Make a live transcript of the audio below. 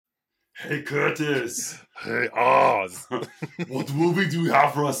Hey, Curtis. Hey, Oz. What movie do you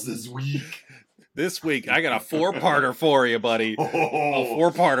have for us this week? This week, I got a four-parter for you, buddy. A Oh,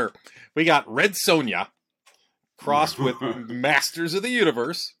 four-parter. We got Red Sonja crossed with Masters of the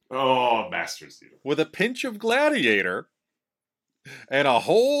Universe Masters. with a pinch of Gladiator and a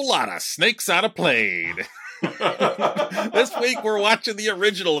whole lot of Snakes on a Plane. This week, we're watching the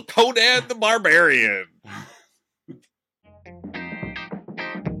original Conan the Barbarian.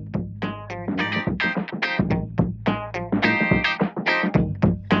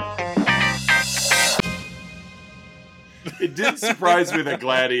 It did surprise me that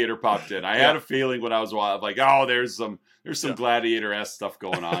Gladiator popped in. I had a feeling when I was watching, like, oh, there's some Gladiator-esque stuff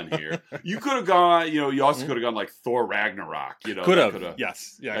going on here. You could have gone, you also could have gone like Thor Ragnarok, Could have,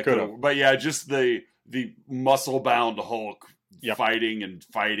 yes. Yeah, could have. But yeah, just the muscle-bound Hulk fighting and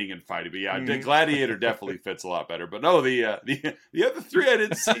fighting and fighting. But yeah, the Gladiator definitely fits a lot better. But no, the other three I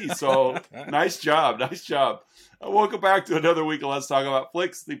didn't see. So nice job. Welcome back to another week of Let's Talk About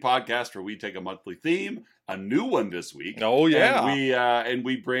Flicks, the podcast where we take a monthly theme, a new one this week. Oh yeah, and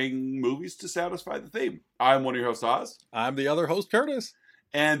we bring movies to satisfy the theme. I'm one of your hosts, Oz. I'm the other host, Curtis.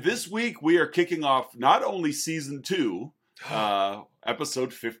 And this week we are kicking off not only season 2,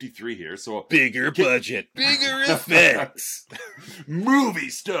 episode 53 here. So bigger budget, bigger effects, movie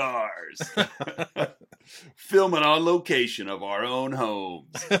stars, filming on location of our own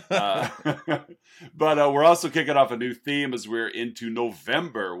homes. But we're also kicking off a new theme as we're into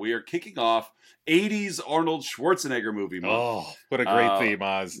November. We are kicking off 80s Arnold Schwarzenegger movie month. Oh, what a great theme,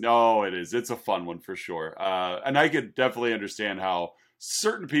 Oz. No, it is. It's a fun one for sure. And I could definitely understand how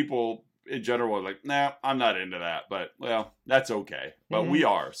certain people in general are like, nah, I'm not into that. But, well, that's okay. But we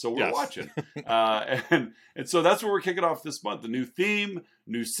are. So we're watching. And so that's where we're kicking off this month. A new theme,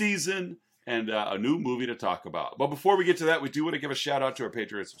 new season, and a new movie to talk about. But before we get to that, we do want to give a shout out to our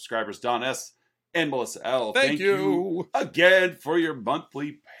Patreon subscribers, Don S. and Melissa L. Thank you again for your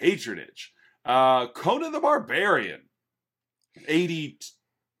monthly patronage. Conan the Barbarian, 82.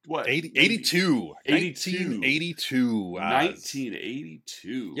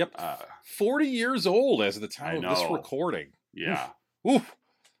 1982. Yep. 40 years old as of the time of this recording. Yeah. Oof.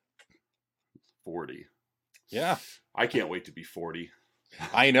 40. Yeah. I can't wait to be 40.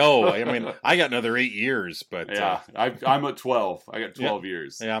 I know. I mean, I got another 8 years, but yeah, I'm at 12. I got 12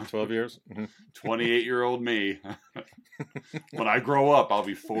 years. Yeah, I'm 12 years. 28-year-old me. When I grow up, I'll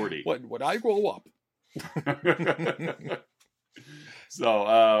be 40. When I grow up.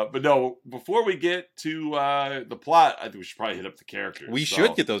 So, but no, before we get to the plot, I think we should probably hit up the characters. We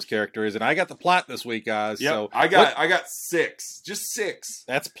should get those characters, and I got the plot this week, guys. Yep, so I got 6. Just 6.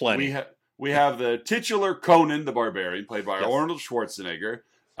 That's plenty. We have the titular Conan the Barbarian, played by Arnold Schwarzenegger,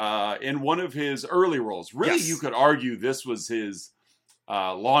 in one of his early roles. Really, you could argue this was his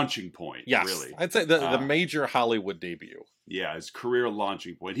launching point. Yes, really. I'd say the major Hollywood debut. Yeah, his career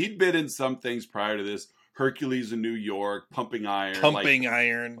launching point. He'd been in some things prior to this. Hercules in New York, Pumping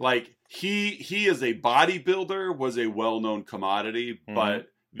Iron. Like he is a bodybuilder, was a well-known commodity, but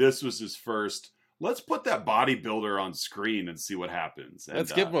this was his first. Let's put that bodybuilder on screen and see what happens. And,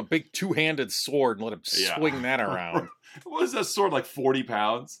 let's give him a big two-handed sword and let him swing that around. What was that sword, like 40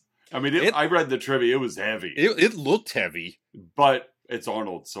 pounds? I mean, I read the trivia. It was heavy. It looked heavy. But it's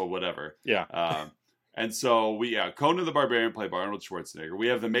Arnold, so whatever. Yeah. And so Conan the Barbarian, played by Arnold Schwarzenegger. We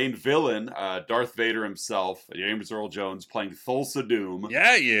have the main villain, Darth Vader himself, James Earl Jones, playing Thulsa Doom.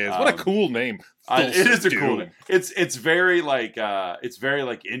 Yeah, he is. What a cool name! It is a cool name. It's very like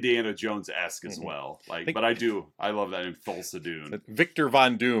Indiana Jones-esque as well. But I love that name, Thulsa Doom. Victor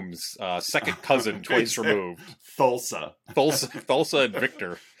Von Doom's second cousin, twice removed. Thulsa and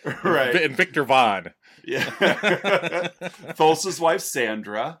Victor, right? And Victor Von. Yeah, Thulsa's wife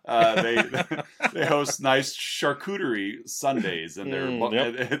Sandra. They host nice charcuterie Sundays in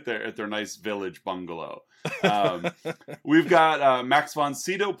at their nice village bungalow. We've got Max von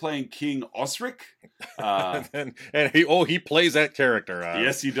Sydow playing King Osric, and he plays that character.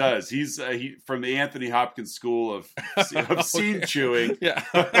 Yes, he does. He's from the Anthony Hopkins School of Scene Chewing. Yeah.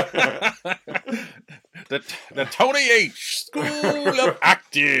 The Tony H. School of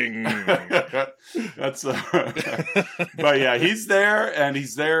Acting. That's but yeah, he's there, and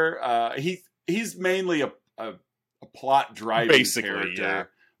he's there. He's mainly a plot driving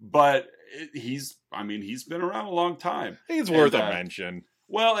character, but he's been around a long time. He's worth a mention.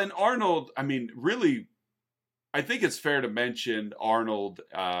 Well, and Arnold, I mean, really, I think it's fair to mention Arnold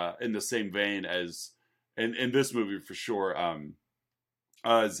in the same vein as in this movie for sure.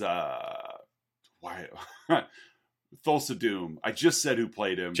 As Thulsa Doom. I just said who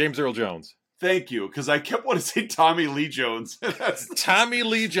played him. James Earl Jones. Thank you, because I kept wanting to say Tommy Lee Jones. That's Tommy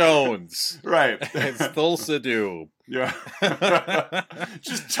Lee Jones. Right. It's Thulsa Doob. Yeah.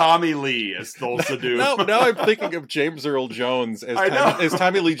 Just Tommy Lee as Thulsa Doob. Now I'm thinking of James Earl Jones as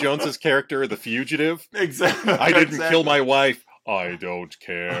Tommy Lee Jones's character, The Fugitive. Exactly. I didn't kill my wife. I don't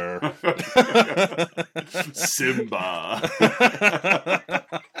care. Simba.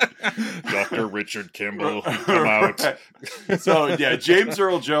 Dr. Richard Kimball, come out. So, yeah, James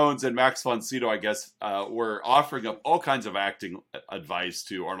Earl Jones and Max von Sydow, I guess, were offering up all kinds of acting advice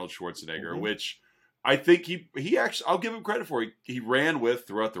to Arnold Schwarzenegger, which I think he actually, I'll give him credit for. He ran with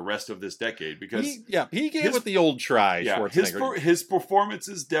throughout the rest of this decade because he gave it the old try. Yeah, his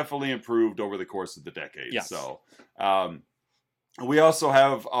performances definitely improved over the course of the decade. Yes. So, we also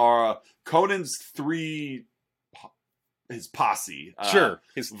have our Conan's his posse.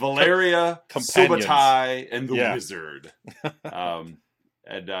 His Valeria, Subotai, and the Wizard.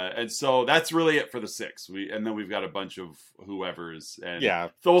 And so that's really it for the 6. And then we've got a bunch of whoever's. And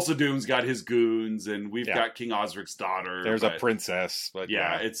Thulsa Doom's got his goons, and we've got King Osric's daughter. There's a princess. But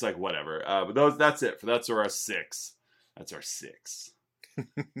it's like whatever. But that's it. That's our 6. That's our 6.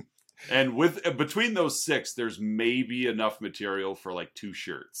 And between those 6, there's maybe enough material for like 2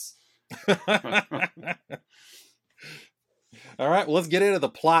 shirts. All right, well, let's get into the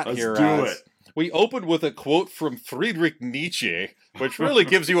plot here. Let's do it. We open with a quote from Friedrich Nietzsche, which really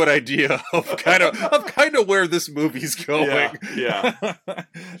gives you an idea of kind of where this movie's going. Yeah.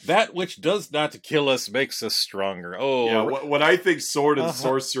 That which does not kill us makes us stronger. Oh, yeah. When I think sword and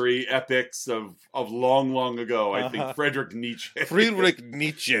sorcery epics of long, long ago, I think Friedrich Nietzsche. Friedrich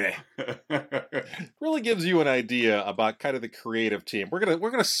Nietzsche really gives you an idea about kind of the creative team. We're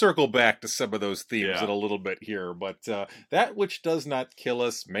gonna circle back to some of those themes in a little bit here, but that which does not kill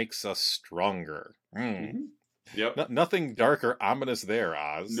us makes us stronger. Yep. Nothing dark or ominous there,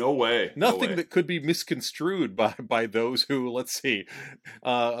 Oz. No way. Nothing that could be misconstrued by those who, let's see,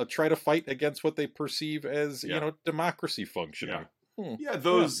 try to fight against what they perceive as democracy functioning. Yeah,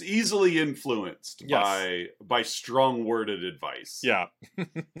 those easily influenced by strong-worded advice. Yeah.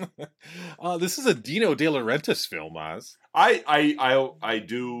 This is a Dino De Laurentiis film, Oz. I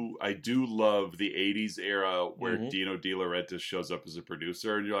do love the 80s era where Dino De Laurentiis shows up as a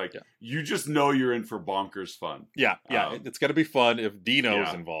producer, and you're like, you just know you're in for bonkers fun. Yeah, it's gonna be fun if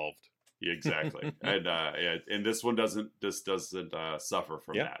Dino's involved. Yeah, exactly. And this one doesn't suffer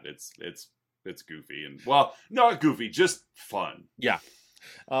from that. It's goofy and not goofy, just fun. Yeah.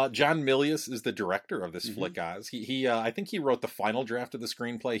 John Milius is the director of this flick, Oz. He I think he wrote the final draft of the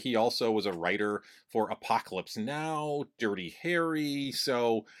screenplay. He also was a writer for Apocalypse Now, Dirty Harry.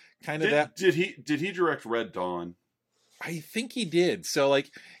 So kind of that. Did he direct Red Dawn? I think he did. So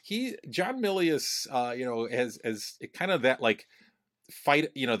like John Milius, has kind of that like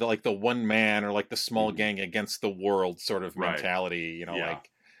fight, the one man or like the small gang against the world sort of mentality. Like.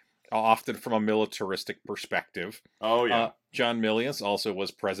 Often from a militaristic perspective. Oh, yeah. John Milius also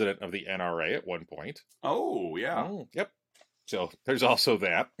was president of the NRA at one point. Oh, yeah. Yep. So there's also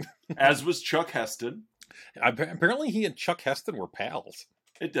that. As was Chuck Heston. Apparently he and Chuck Heston were pals.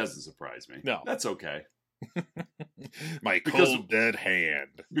 It doesn't surprise me. No. That's okay. My cold dead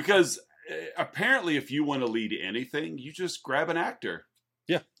hand. Because apparently if you want to lead anything, you just grab an actor.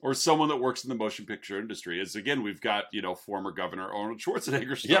 Yeah. Or someone that works in the motion picture industry. As again, we've got, former Governor Arnold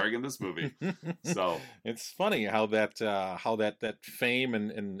Schwarzenegger starring in this movie. So it's funny how that fame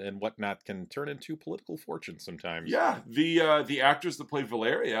and whatnot can turn into political fortune sometimes. Yeah. The actress that played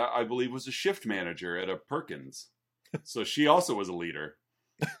Valeria, I believe, was a shift manager at a Perkins. So she also was a leader.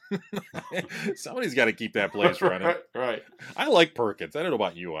 Somebody's got to keep that place running. Right. I like Perkins. I don't know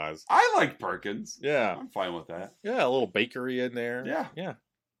about you, Oz. I like Perkins. Yeah. I'm fine with that. Yeah, a little bakery in there. Yeah.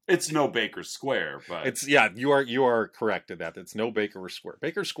 It's no Baker Square, but it's you are correct in that. It's no Baker Square.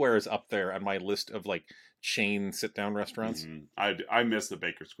 Baker Square is up there on my list of like chain sit down restaurants. I miss the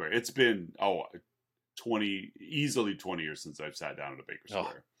Baker Square. It's been 20 years since I've sat down at a Baker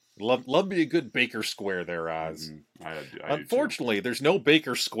Square. Love me a good Baker Square there, Oz. I Unfortunately, there's no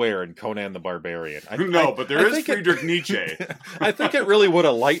Baker Square in Conan the Barbarian. But there is Friedrich Nietzsche. I think it really would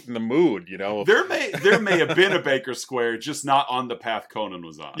have lightened the mood, There may have been a Baker Square, just not on the path Conan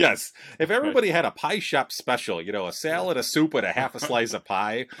was on. Yes. If everybody had a pie shop special, a salad, a soup, and a half a slice of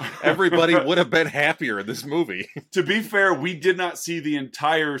pie, everybody would have been happier in this movie. To be fair, we did not see the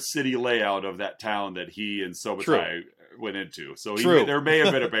entire city layout of that town that he and Subotai went into. So there may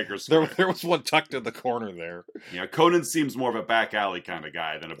have been a Baker Square. there was one tucked in the corner there. Yeah, Conan seems more of a back alley kind of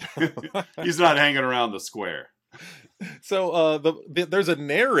guy than he's not hanging around the square. So there's a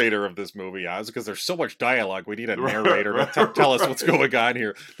narrator of this movie, Oz, because there's so much dialogue. We need a narrator to tell us what's going on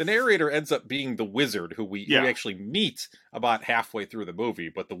here. The narrator ends up being the wizard, who we actually meet about halfway through the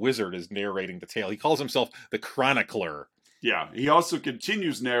movie, but the wizard is narrating the tale. He calls himself the chronicler. Yeah, he also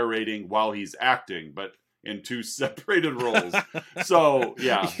continues narrating while he's acting, but in two separated roles. So,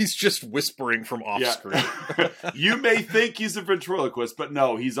 yeah. He's just whispering from off screen. You may think he's a ventriloquist, but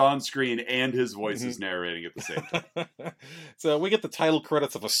no, he's on screen and his voice is narrating at the same time. So we get the title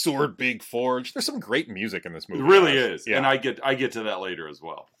credits of A Sword Being Forged. There's some great music in this movie. It really is. Yeah. And I get to that later as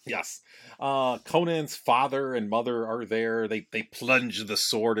well. Yes. Conan's father and mother are there. They plunge the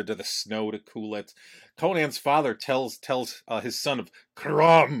sword into the snow to cool it. Conan's father tells his son of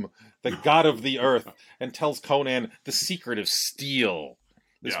Krum, the god of the earth, and tells Conan the secret of steel.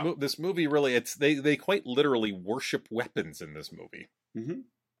 This movie really, they quite literally worship weapons in this movie. Mm-hmm.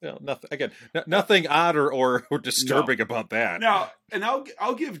 Nothing odd or disturbing about that. Now, and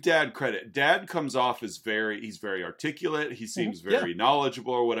I'll give Dad credit. Dad comes off as he's very articulate. He seems very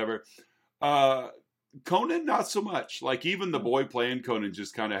knowledgeable or whatever. Conan, not so much. Like, even the boy playing Conan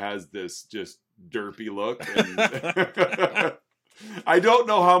just kind of has this just derpy look. And I don't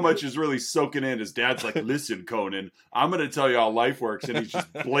know how much is really soaking in. His dad's like, listen, Conan, I'm going to tell you how life works. And he's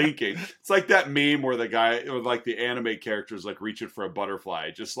just blinking. It's like that meme where the guy, or like the anime characters, like reaching for a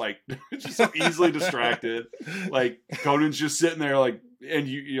butterfly, just so easily distracted. Like, Conan's just sitting there like, and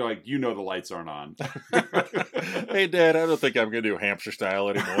you're like, the lights aren't on. Hey, Dad, I don't think I'm going to do hamster style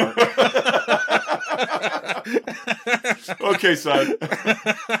anymore. Okay, son.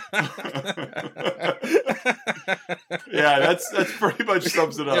 Yeah, that's pretty much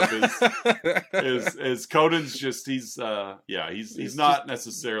sums it up. Is Conan's just he's not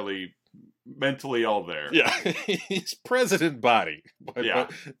necessarily mentally all there. Yeah, he's present in body, but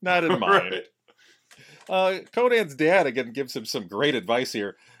not in mind. Right. Conan's dad again gives him some great advice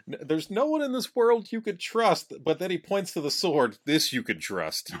here. There's no one in this world you could trust, but then he points to the sword. This you could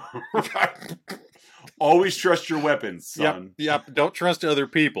trust. Right. Always trust your weapons, son. Yep. Don't trust other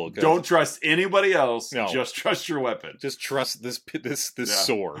people. Don't trust anybody else. No. Just trust your weapon. Just trust this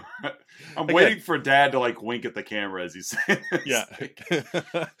sword. I'm waiting for Dad to like wink at the camera as he's saying this. Yeah.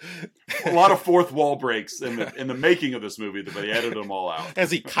 A lot of fourth wall breaks in the making of this movie, but he edited them all out. As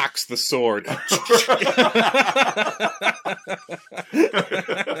he cocks the sword.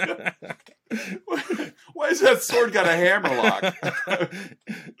 Why has that sword got a hammer lock?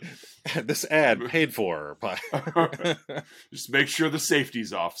 This ad paid for by... Just make sure the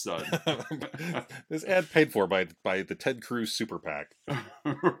safety's off, son. This ad paid for by the Ted Cruz Super PAC.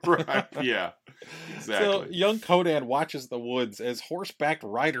 Right, yeah. Exactly. So young Conan watches the woods as horsebacked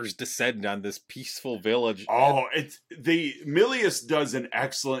riders descend on this peaceful village. Oh, Milius does an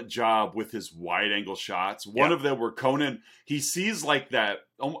excellent job with his wide angle shots. One of them where Conan, he sees like that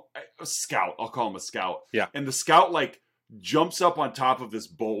a scout. I'll call him a scout. Yeah. And the scout like jumps up on top of this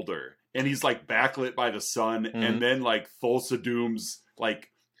boulder and he's like backlit by the sun. Mm-hmm. And then like Thulsa Doom's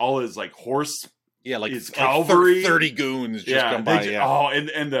like all his like horse. Yeah, like his cavalry, 30 goons just come by.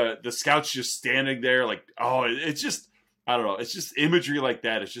 And the scout's just standing there, like, it's just, I don't know, it's just imagery like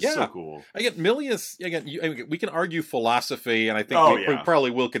that. It's just so cool. Again, Milius, we can argue philosophy, and I think we probably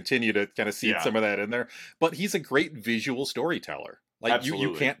will continue to kind of see some of that in there. But he's a great visual storyteller. Like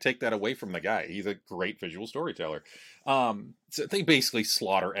you can't take that away from the guy. He's a great visual storyteller. So they basically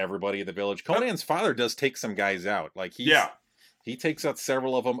slaughter everybody in the village. Conan's father does take some guys out. Like he takes out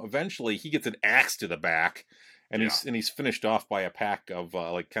several of them. Eventually, he gets an axe to the back, and he's finished off by a pack of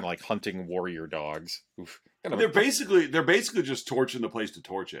kind of hunting warrior dogs. Oof. They're basically just torching the place to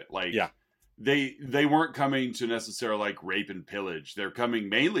torch it. Like they weren't coming to necessarily like rape and pillage. They're coming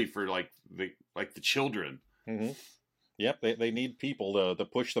mainly for the children. Mm-hmm. Yep, they need people to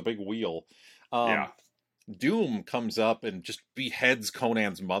push the big wheel. Doom comes up and just beheads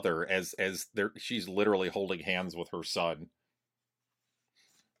Conan's mother as she's literally holding hands with her son.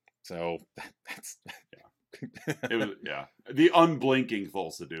 So that's it was the unblinking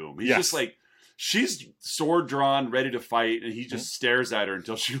Thulsa Doom. He's just like, she's sword drawn, ready to fight, and he just stares at her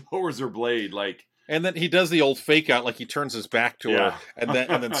until she lowers her blade. Like, and then he does the old fake out, like he turns his back to her, and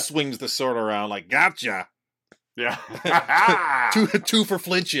then swings the sword around, like, gotcha. Yeah, two for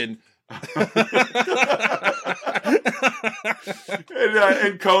flinching.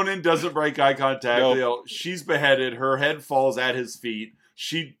 And Conan doesn't break eye contact. Nope. She's beheaded. Her head falls at his feet.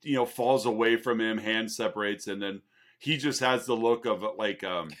 She, falls away from him. Hand separates, and then he just has the look of like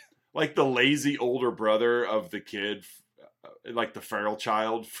the lazy older brother of the kid, like the feral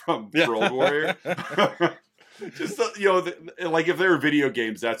child from Road Warrior. Just like if there were video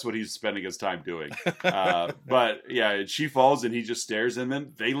games, that's what he's spending his time doing. But yeah, she falls and he just stares, and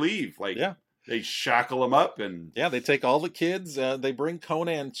then they leave. Like they shackle him up, and they take all the kids. They bring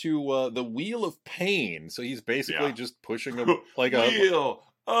Conan to the Wheel of Pain. So he's basically just pushing him like a wheel.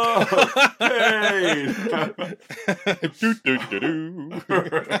 Oh, pain!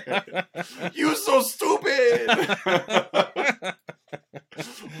 You so stupid!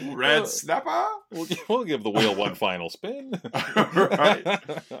 Red snapper. We'll give the wheel one final spin. Right.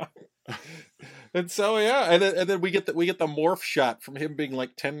 And so and then we get the morph shot from him being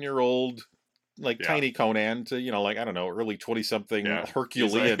like 10-year-old, like tiny Conan to like I don't know, early 20-something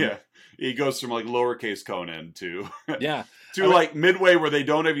Herculean. He goes from like lowercase Conan to to like midway where they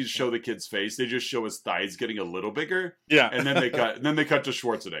don't even show the kid's face; they just show his thighs getting a little bigger. And then they cut. And then they cut to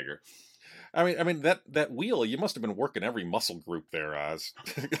Schwarzenegger. I mean that wheel. You must have been working every muscle group there, Oz.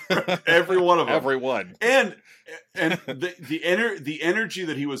 Every one of them. Every one. And the energy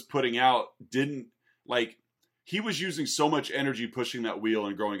that he was putting out didn't like. He was using so much energy pushing that wheel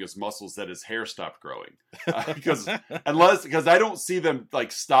and growing his muscles that his hair stopped growing. Because I don't see them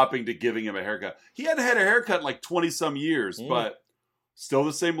like stopping to giving him a haircut. He hadn't had a haircut in like 20 some years, but still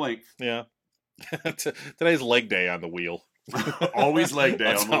the same length. Yeah. Today's leg day on the wheel. Always leg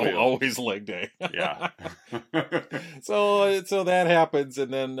day on the wheel. Always leg day. Yeah. So that happens,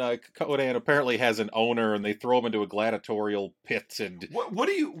 and then Conan apparently has an owner, and they throw him into a gladiatorial pit. And what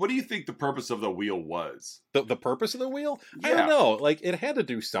do you think the purpose of the wheel was? The purpose of the wheel? Yeah. I don't know. Like it had to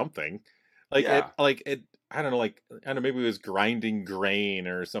do something. Like it. I don't know. Like I don't know. Maybe it was grinding grain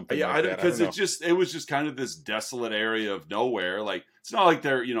or something. Yeah, like that. Because it was just kind of this desolate area of nowhere. Like it's not like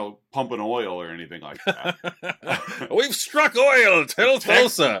they're pumping oil or anything like that. We've struck oil. Tell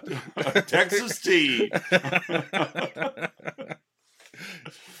Tulsa. Texas tea.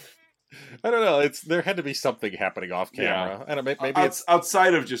 I don't know. There had to be something happening off camera. Yeah. I don't know. Maybe it's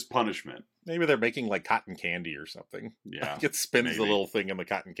outside of just punishment. Maybe they're making like cotton candy or something. Yeah, it spins the little thing in the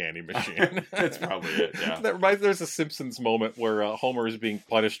cotton candy machine. That's probably it. Yeah, there's a Simpsons moment where Homer is being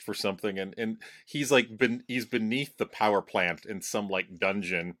punished for something, and he's like he's beneath the power plant in some like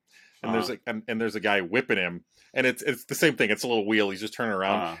dungeon, and there's a guy whipping him. And it's the same thing. It's a little wheel. He's just turning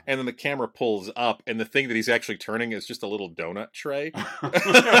around, and then the camera pulls up, and the thing that he's actually turning is just a little donut tray.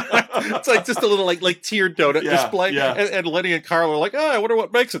 It's like just a little like tiered donut display. Yeah. And Lenny and Carl are like, I wonder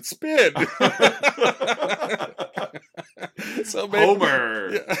what makes it spin. So maybe,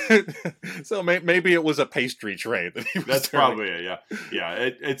 Homer. So maybe it was a pastry tray that he was. That's turning. probably it. Yeah.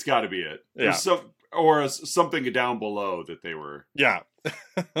 It's got to be it. Yeah. There's something down below that they were. Yeah.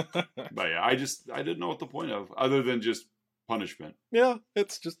 But yeah, I didn't know what the point of other than just punishment. Yeah,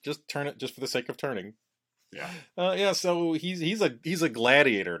 it's just turn it just for the sake of turning. Yeah. So he's a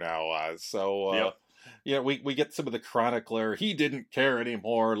gladiator now. We get some of the chronicler. He didn't care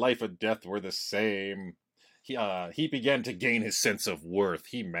anymore. Life and death were the same. He began to gain his sense of worth.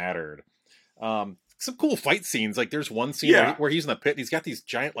 He mattered. Some cool fight scenes. Like there's one scene where he's in the pit. And he's got these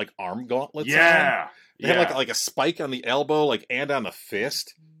giant like arm gauntlets. Yeah. They have like a spike on the elbow, and on the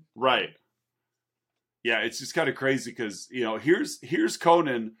fist. Right. Yeah, it's just kind of crazy because here's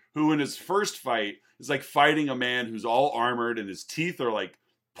Conan, who in his first fight is like fighting a man who's all armored and his teeth are like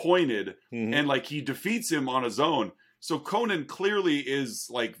pointed, and like he defeats him on his own. So Conan clearly is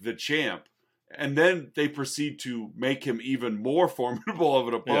like the champ, and then they proceed to make him even more formidable of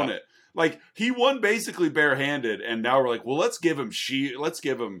an opponent. Like he won basically barehanded, and now we're like, well, let's give him a shield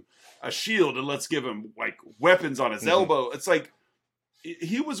and let's give him like weapons on his elbow. It's like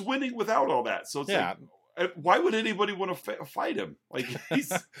he was winning without all that. So it's like, why would anybody want to fight him? Like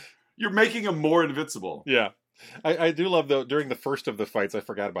you're making him more invincible. Yeah. I do love though during the first of the fights. I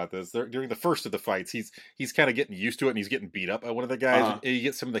forgot about this. During the first of the fights, he's kind of getting used to it, and he's getting beat up by one of the guys. And you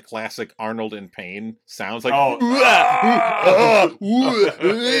get some of the classic Arnold in pain sounds like. Ouch!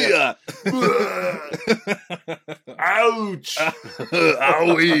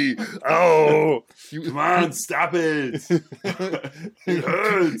 Owie! Oh! Come on, stop it! It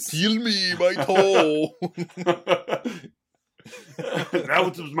hurts. Kill me, my toe. That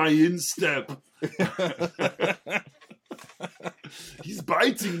was my instep. He's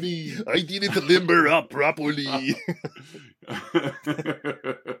biting me. I didn't limber up properly.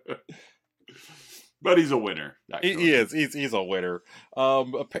 But he's a winner. He is. He's a winner.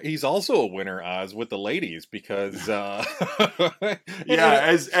 He's also a winner, Oz, with the ladies because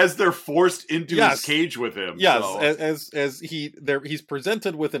as they're forced into his cage with him. Yes, so. as he's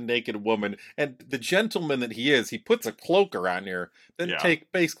presented with a naked woman, and the gentleman that he is, he puts a cloak around her, then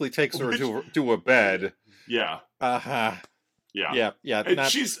basically takes her to a bed. Yeah. Yeah. And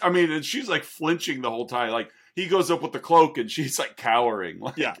she's like flinching the whole time. Like he goes up with the cloak and she's like cowering.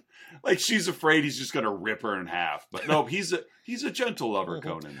 Like, yeah. Like she's afraid he's just going to rip her in half. But no, he's a gentle lover,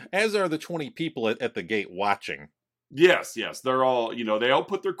 Conan. As are the 20 people at the gate watching. Yes. They're all, they all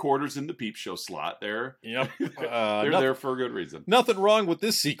put their quarters in the peep show slot. They're there for a good reason. Nothing wrong with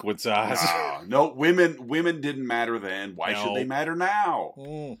this sequence, Oz. No, women didn't matter then. Why should they matter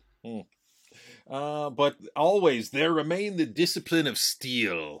now? But always there remain the discipline of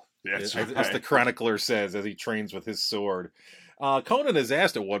steel. That's as, right. as the chronicler says as he trains with his sword. Conan is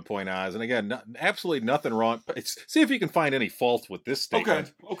asked at one point, Oz, and again, absolutely nothing wrong. See if you can find any fault with this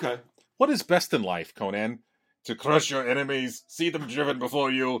statement. Okay. What is best in life, Conan? To crush your enemies, see them driven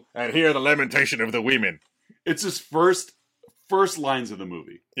before you, and hear the lamentation of the women. It's his first lines of the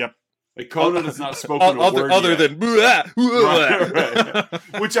movie. Yep. Like Conan has not spoken a word other yet. than right.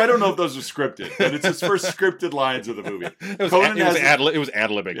 Which I don't know if those are scripted, but it's his first scripted lines of the movie. It was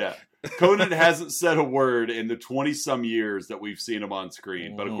ad-libbing. Yeah. Conan hasn't said a word in the 20-some years that we've seen him on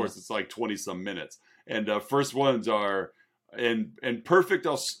screen, but of course it's like 20-some minutes. And first ones are in perfect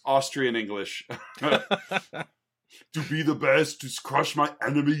Austrian English. To be the best, to crush my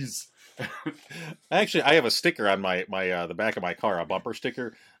enemies. Actually, I have a sticker on my the back of my car, a bumper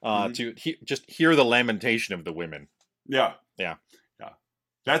sticker, to just hear the lamentation of the women. Yeah.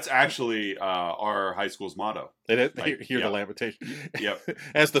 That's actually our high school's motto. It is, like, hear the lamentation. Yep.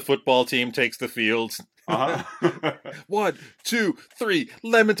 As the football team takes the fields. 1, 2, 3,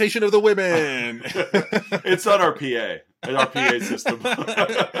 lamentation of the women. It's on our PA. In our PA system.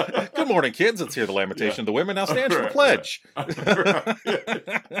 Good morning, kids. Let's hear the lamentation of the women. Now stand for the pledge.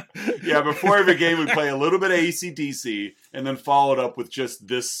 Yeah, before every game we play a little bit of AC/DC and then follow it up with just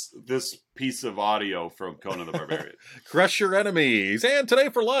this piece of audio from Conan the Barbarian. Crush your enemies. And today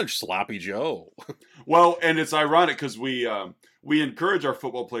for lunch, Sloppy Joe. Well, and it's ironic because we encourage our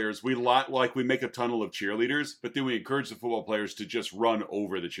football players. We make a tunnel of cheerleaders, but then we encourage the football players to just run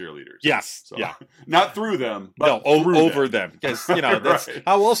over the cheerleaders. Yes. So, yeah. Not through them, but over them. Because, that's right.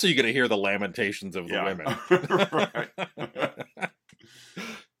 How else are you going to hear the lamentations of the women?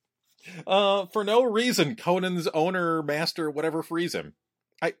 For no reason, Conan's owner, master, whatever frees him.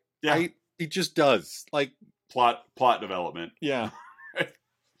 He just does. Like plot development. Yeah.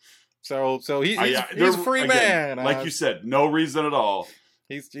 So he's a free man. Like you said, no reason at all.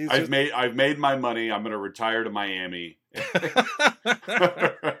 I've made my money. I'm going to retire to Miami. Buy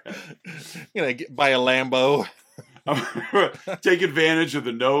a Lambo. Take advantage of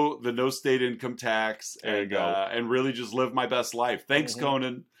the no state income tax and really just live my best life. Thanks,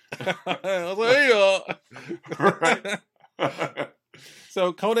 Conan. Right.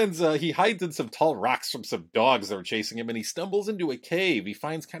 So Conan's he hides in some tall rocks from some dogs that are chasing him, and he stumbles into a cave. He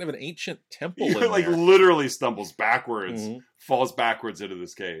finds kind of an ancient temple. He literally stumbles backwards, falls backwards into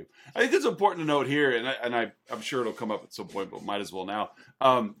this cave. I think it's important to note here, and I'm sure it'll come up at some point, but might as well now.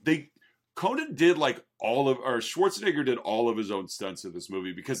 Conan did Schwarzenegger did all of his own stunts in this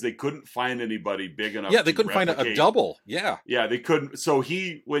movie because they couldn't find anybody big enough. Yeah, they couldn't find a double. Yeah, they couldn't. So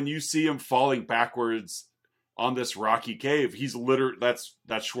when you see him falling backwards on this rocky cave, he's literally that's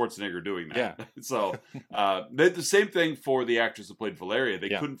Schwarzenegger doing that. Yeah. So the same thing for the actress who played Valeria. They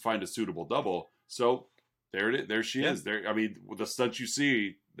couldn't find a suitable double. So there she is. There, I mean, the stunts you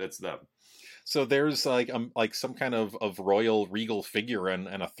see, that's them. So there's like some kind of royal regal figure and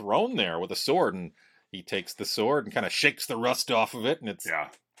a throne there with a sword, and he takes the sword and kind of shakes the rust off of it, and it's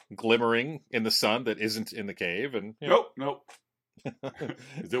glimmering in the sun that isn't in the cave. And nope.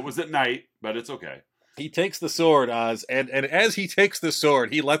 It was at night, but it's okay. He takes the sword, Oz, and as he takes the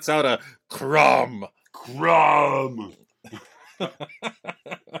sword, he lets out a crumb.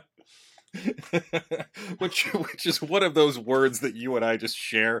 which is one of those words that you and I just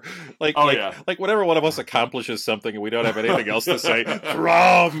share. Like whenever one of us accomplishes something and we don't have anything else to say,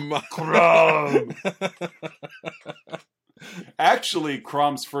 crumb. Actually,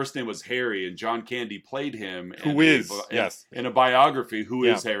 Crum's first name was Harry, and John Candy played him. In a biography, who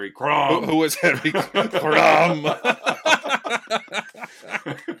is Harry Crumb? Who is Harry Crumb?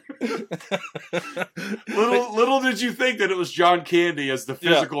 Little did you think that it was John Candy as the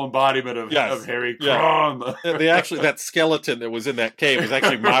physical embodiment of Harry Crumb. That skeleton that was in that cave was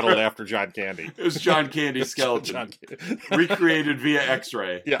actually modeled after John Candy. It was John Candy's skeleton, recreated via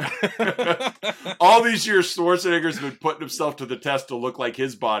X-ray. Yeah. All these years, Schwarzenegger's been putting himself to the test to look like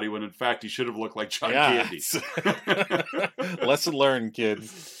his body, when in fact he should have looked like John Candy. Lesson learned,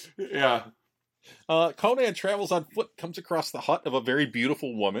 kids. Yeah. Conan travels on foot, comes across the hut of a very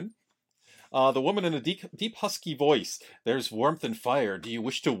beautiful woman. The woman in a deep husky voice. There's warmth and fire. Do you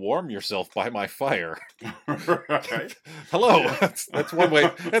wish to warm yourself by my fire? Right. Hello. Yeah. That's one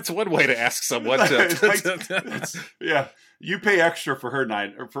way. That's one way to ask someone. Yeah, you pay extra for her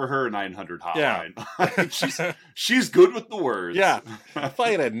 900 hotline. Yeah. she's good with the words. Yeah. If I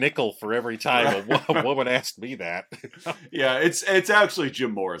had a nickel for every time a woman asked me that. Yeah, it's actually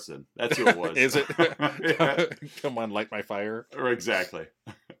Jim Morrison. That's who it was. Is it? Yeah. Come on, light my fire. Exactly.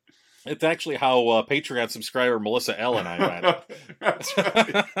 It's actually how Patreon subscriber Melissa L and I met. That's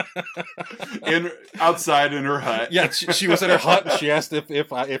right. Outside in her hut. Yeah, she was in her hut. And she asked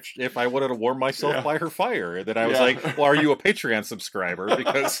if I wanted to warm myself by her fire. And then I was like, "Well, are you a Patreon subscriber?"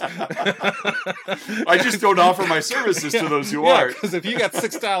 Because I just don't offer my services to those who aren't. Because if you got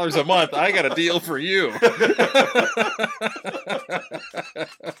 $6 a month, I got a deal for you.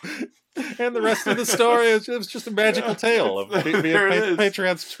 And the rest of the story is just a magical tale of being a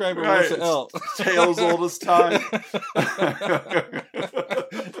Patreon subscriber. Right. L. Tales old as time.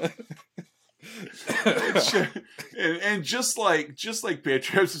 and just like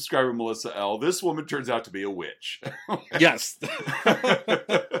Patreon subscriber Melissa L, this woman turns out to be a witch. Yes.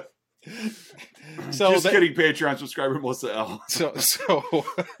 So just kidding, Patreon subscriber Melissa L.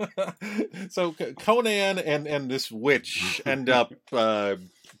 So Conan and this witch end up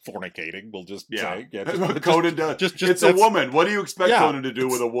fornicating. We'll just say, Conan does. It's a woman. What do you expect Conan to do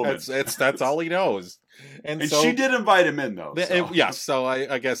with a woman? That's all he knows. And so, she did invite him in, though. So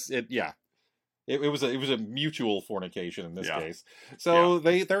I guess it. Yeah. It was a mutual fornication in this case. So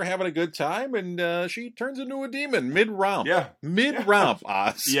they're having a good time, and she turns into a demon mid romp. Yeah, mid romp.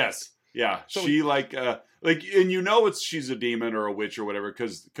 Oz. Yes. Yeah, so she and she's a demon or a witch or whatever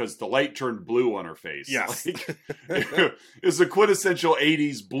because the light turned blue on her face. Yes, it's a quintessential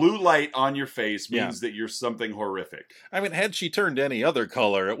 '80s blue light on your face means that you're something horrific. I mean, had she turned any other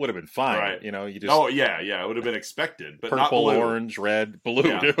color, it would have been fine. Right. You know, you just it would have been expected, but purple, not blue. Orange, red, blue.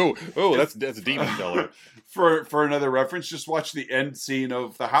 Yeah. Oh, that's a demon color. For another reference, just watch the end scene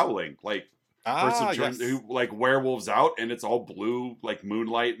of The Howling, person turns who werewolves out, and it's all blue, like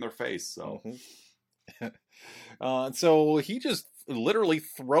moonlight in their face. So, so he just literally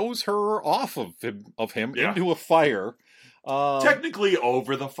throws her off of him into a fire. Technically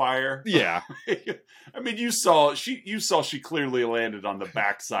over the fire. Yeah. I mean, you saw she clearly landed on the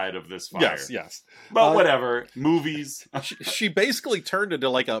backside of this fire. Yes. But whatever. Movies. she basically turned into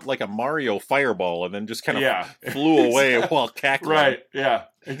like a Mario fireball and then just kind of flew away while cackling. Right. Yeah.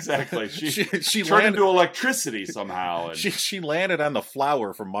 Exactly. She turned into electricity somehow. And she landed on the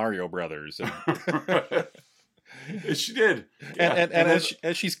flower from Mario Brothers. She did. And as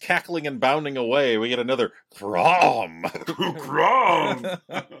she's cackling and bounding away, we get another Crom. Crom.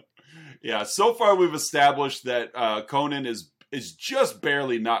 Yeah, so far we've established that Conan is just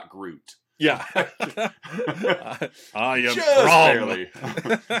barely not Groot. Yeah. I am just barely.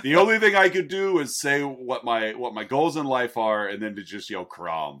 The only thing I could do is say what my goals in life are, and then to just yell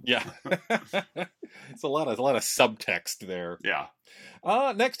Crom. Yeah. It's a lot of subtext there. Yeah.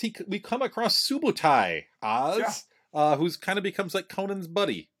 Next we come across Subutai, Oz, who's kind of becomes like Conan's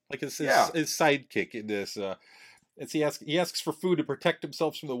buddy, like his sidekick in this. He asks for food to protect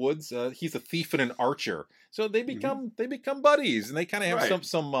himself from the woods. He's a thief and an archer, so they become buddies, and they kind of have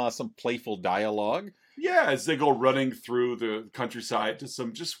some playful dialogue. Yeah, as they go running through the countryside to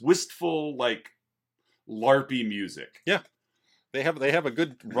some just wistful LARPy music. Yeah, they have a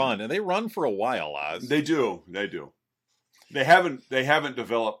good run, and they run for a while. Oz. They do. They haven't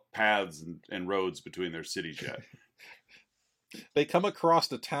developed paths and roads between their cities yet. They come across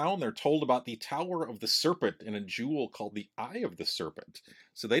the town. They're told about the Tower of the Serpent and a jewel called the Eye of the Serpent.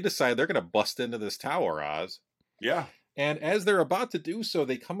 So they decide they're going to bust into this tower, Oz. Yeah. And as they're about to do so,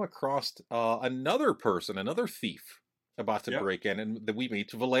 they come across another thief about to break in, and we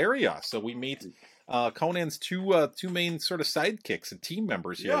meet Valeria. So we meet Conan's two main sort of sidekicks and team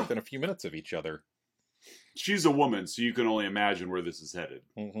members here within a few minutes of each other. She's a woman, so you can only imagine where this is headed.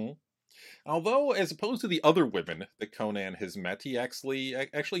 Mm-hmm. Although, as opposed to the other women that Conan has met, he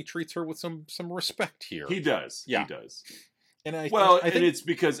actually treats her with some respect here. He does. Yeah. He does. And I think it's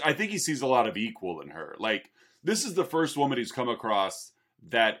because I think he sees a lot of equal in her. Like, this is the first woman he's come across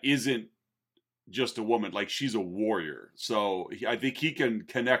that isn't just a woman. Like, she's a warrior. So I think he can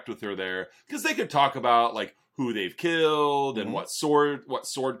connect with her there because they could talk about who they've killed and what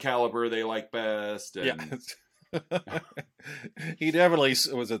sword caliber they like best. And... Yeah. He definitely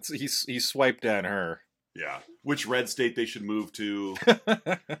he swiped on her. Yeah. Which red state they should move to.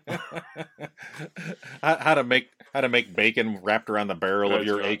 how to make bacon wrapped around the barrel of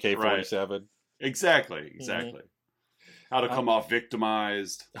your AK-47. Right. Exactly. Mm-hmm. how to come off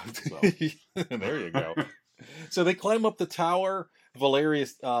victimized. So. There you go. So they climb up the tower.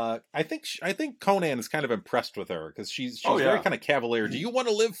 Valerius, I think Conan is kind of impressed with her because she's very kind of cavalier. Do you want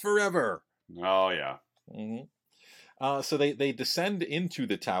to live forever? Oh yeah. Mm-hmm. So they descend into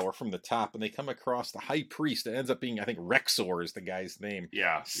the tower from the top, and they come across the high priest. It ends up being, I think, Rexor is the guy's name.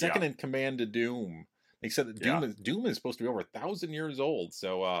 Yeah. Second in command to Doom. They said that Doom is supposed to be over 1,000 years old.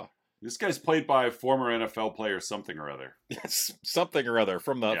 So this guy's played by a former NFL player, something or other. Yes, something or other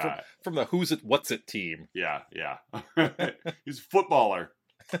from the Who's It What's It team. Yeah. He's a footballer.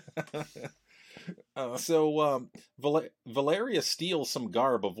 Valeria steals some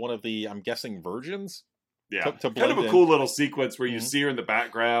garb of one of the, I'm guessing, virgins. Yeah, kind of a cool little sequence where you see her in the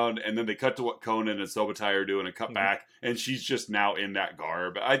background, and then they cut to what Conan and Subotai are doing, and cut back, and she's just now in that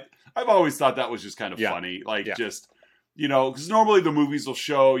garb. I've always thought that was just kind of funny, just, because normally the movies will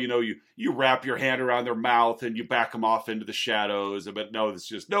show, you wrap your hand around their mouth and you back them off into the shadows, but no, it's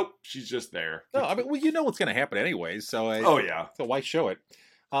just she's just there. No, I mean, well, what's going to happen anyways, so so why show it?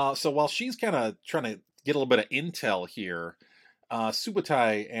 So while she's kind of trying to get a little bit of intel here.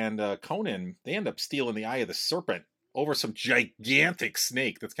 Subotai and Conan, they end up stealing the Eye of the Serpent over some gigantic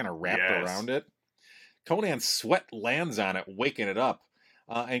snake that's kind of wrapped around it. Conan's sweat lands on it, waking it up.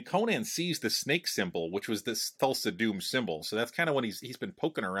 And Conan sees the snake symbol, which was this Thulsa Doom symbol. So that's kind of what he's been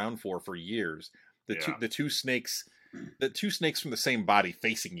poking around for years. The two snakes from the same body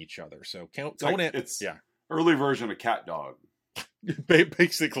facing each other. So Conan, it's early version of Cat Dog.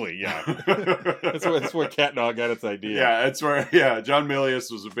 Basically, yeah. that's where Cat Dog got its idea. Yeah, that's where John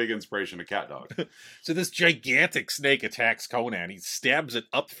Milius was a big inspiration to Cat Dog. So this gigantic snake attacks Conan. He stabs it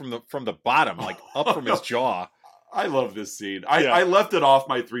up from the bottom, like up from his jaw. I love this scene. I left it off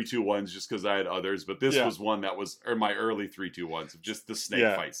my 3-2-1s just because I had others, but this was one that was my early 3-2-1s of just the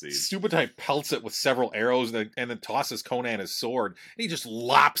snake fight scene. Subotai pelts it with several arrows and then tosses Conan his sword, and he just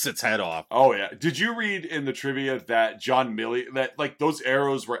lops its head off. Oh yeah! Did you read in the trivia that John Milius, that like those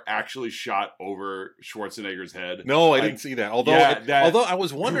arrows were actually shot over Schwarzenegger's head? No, I didn't see that. Although I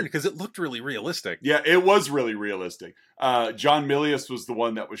was wondering because it looked really realistic. Yeah, it was really realistic. John Milius was the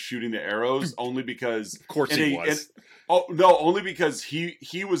one that was shooting the arrows, only because of course he was. Only because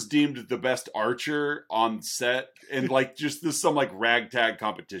he was deemed the best archer on set in like just some like ragtag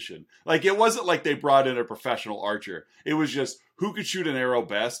competition. Like it wasn't like they brought in a professional archer. It was just who could shoot an arrow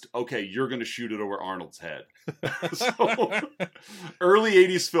best. Okay, you're going to shoot it over Arnold's head. So early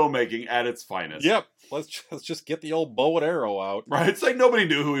 80s filmmaking at its finest. Yep. Let's just get the old bow and arrow out. Right. It's like nobody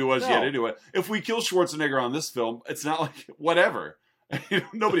knew who he was yet anyway. If we kill Schwarzenegger on this film, it's not like whatever.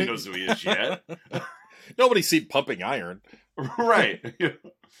 Nobody knows who he is yet. Nobody's seen Pumping Iron. Right.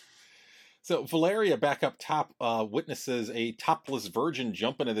 So Valeria back up top witnesses a topless virgin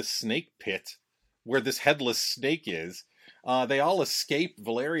jump into the snake pit where this headless snake is. They all escape.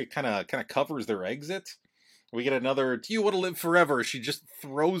 Valeria kind of covers their exit. We get another, do you want to live forever? She just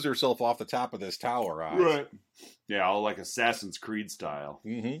throws herself off the top of this tower. Right. Yeah, all like Assassin's Creed style.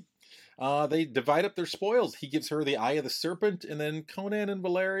 Mm-hmm. They divide up their spoils. He gives her the Eye of the Serpent, and then Conan and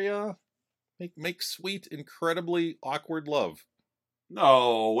Valeria make sweet, incredibly awkward love.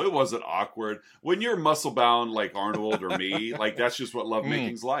 No, it wasn't awkward. When you're muscle bound like Arnold or me, like that's just what love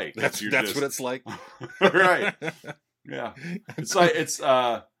making's like. That's what it's like. Right. Yeah. It's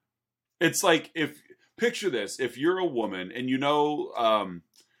like if picture this, if you're a woman and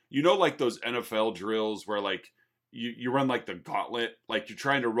like those NFL drills where like you run like the gauntlet, like you're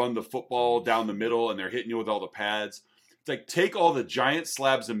trying to run the football down the middle and they're hitting you with all the pads. It's like take all the giant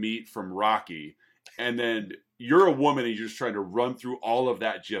slabs of meat from Rocky, and then you're a woman and you're just trying to run through all of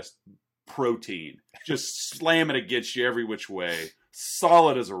that just protein, just slam it against you every which way,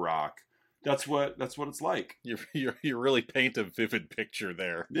 solid as a rock. That's what it's like. You really paint a vivid picture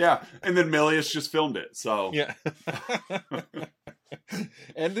there. Yeah, and then Milius just filmed it. So yeah.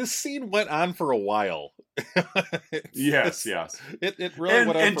 And this scene went on for a while. Yes. It really went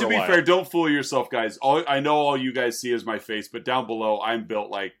on and for a while. And to be fair, don't fool yourself, guys. I know all you guys see is my face, but down below, I'm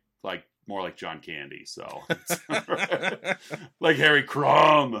built like more like John Candy. So like Harry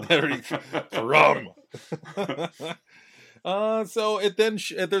Crumb. Harry Crumb. So it then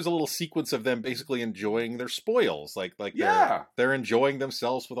there's a little sequence of them basically enjoying their spoils, like they're enjoying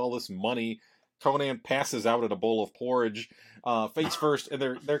themselves with all this money. Conan passes out in a bowl of porridge, face first, and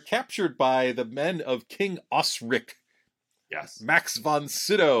they're captured by the men of King Osric. Yes, Max von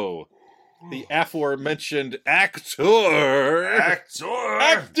Sydow, the aforementioned acting.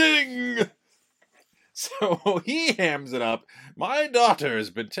 So he hams it up. My daughter has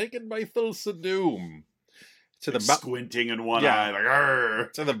been taken by Thulsa Doom. to the squinting in one eye, like Arr!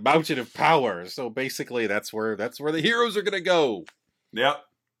 To the Mountain of Power. So basically, that's where the heroes are gonna go. Yep.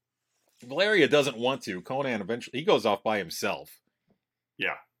 Valeria doesn't want to. Conan eventually he goes off by himself.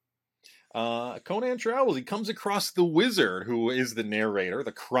 Yeah. Conan travels. He comes across the wizard, who is the narrator,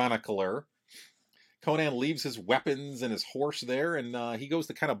 the chronicler. Conan leaves his weapons and his horse there, and he goes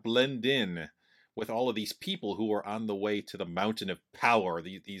to kind of blend in with all of these people who are on the way to the Mountain of Power.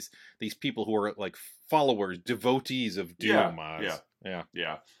 These people who are like followers, devotees of Doom.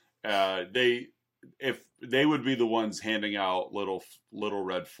 Yeah. They would be the ones handing out little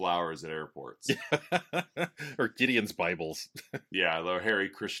red flowers at airports. Or Gideon's Bibles. Yeah, the Hare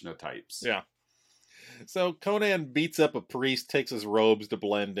Krishna types. Yeah. So Conan beats up a priest, takes his robes to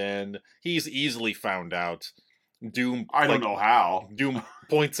blend in. He's easily found out. Doom. I don't know how. Doom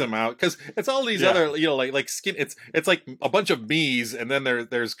points him out because it's all these other, like skin. It's like a bunch of me's, and then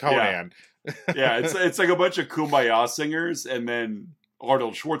there's Conan. Yeah, it's like a bunch of Kumbaya singers, and then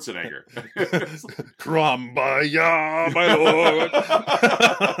Arnold Schwarzenegger. Kumbaya, my lord.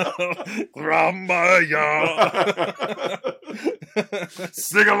 Kumbaya.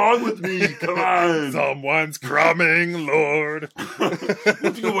 Sing along with me, come on. Someone's crumbing, Lord. What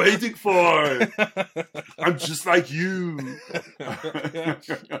are you waiting for? I'm just like you.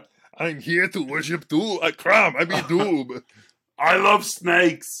 I'm here to worship Doom. I mean Doom. I love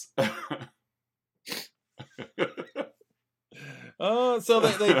snakes. So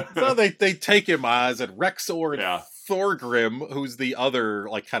they take him as and Rexor and Thorgrim, who's the other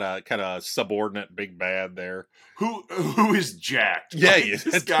like kind of subordinate big bad there, who is jacked. Yeah, like,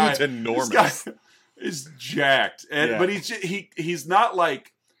 this guy's enormous. This guy is jacked, but he's not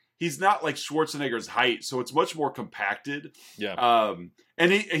like Schwarzenegger's height, so it's much more compacted. Yeah.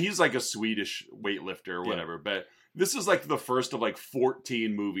 And he's like a Swedish weightlifter or whatever, but. This is like the first of like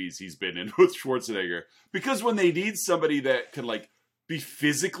 14 movies he's been in with Schwarzenegger. Because when they need somebody that can like be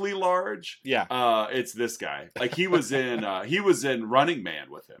physically large, it's this guy. Like he was in Running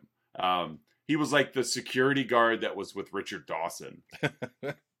Man with him. He was like the security guard that was with Richard Dawson.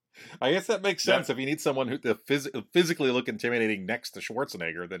 I guess that makes sense. If you need someone who physically look intimidating next to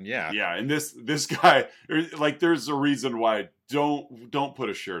Schwarzenegger, then yeah. Yeah, and this guy, like, there's a reason why don't put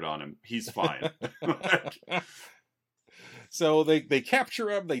a shirt on him. He's fine. So they capture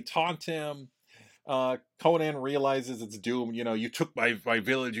him, they taunt him. Conan realizes it's Doom. You took my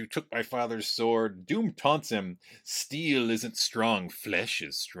village, you took my father's sword. Doom taunts him. Steel isn't strong, flesh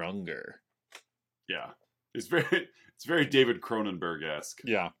is stronger. Yeah. It's very David Cronenberg-esque.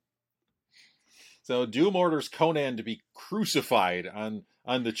 Yeah. So Doom orders Conan to be crucified on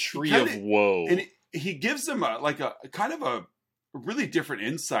the tree of woe. And he gives him a kind of a really different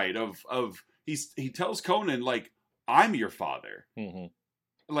insight of he tells Conan, like, I'm your father. Mm-hmm.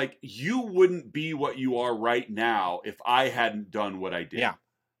 Like, you wouldn't be what you are right now if I hadn't done what I did.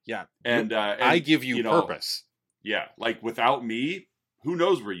 Yeah. And I give you purpose. Yeah. Like, without me, who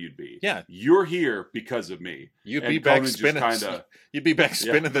knows where you'd be? Yeah. You're here because of me. You'd be back spinning the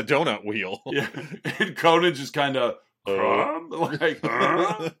donut wheel. Yeah. And Conan just kind of, like,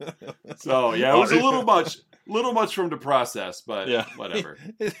 So, yeah, it was a little much for him to process, but whatever.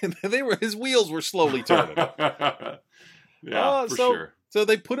 His wheels were slowly turning. For sure. So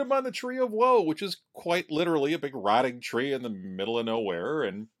they put him on the tree of woe, which is quite literally a big rotting tree in the middle of nowhere.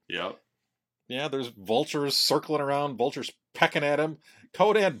 And there's vultures circling around, vultures pecking at him.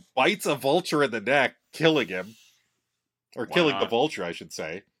 Conan bites a vulture in the neck, killing him. Or killing the vulture, I should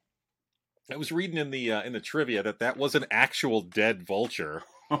say. I was reading in the trivia that was an actual dead vulture.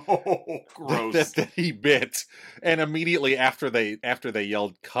 Oh, gross! that he bit, and immediately after they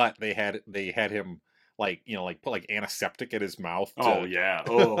yelled cut, they had him put like antiseptic in his mouth. Oh yeah!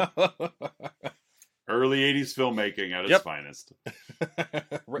 Oh. Early 80s filmmaking at its finest.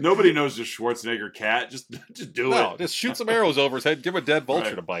 Nobody knows the Schwarzenegger cat. Just do it. Just shoot some arrows over his head. Give a dead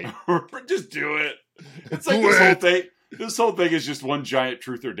vulture to bite. Just do it. It's like this whole thing. This whole thing is just one giant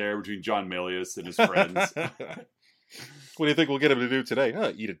truth or dare between John Milius and his friends. What do you think we'll get him to do today?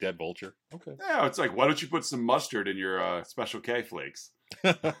 Eat a dead vulture. Okay. Yeah, it's like, why don't you put some mustard in your Special K flakes?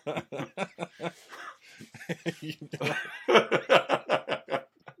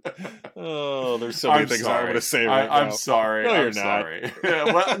 Oh, there's so many things I'm going to say right now. I'm sorry. No, you're not. Sorry.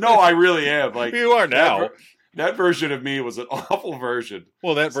 No, I really am. Like, you are now. That version of me was an awful version.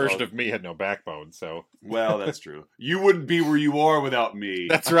 Well, that version of me had no backbone, so. Well, that's true. You wouldn't be where you are without me.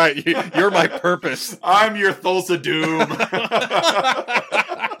 That's right. You're my purpose. I'm your Thulsa Doom.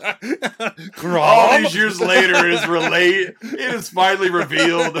 All these years later, it is finally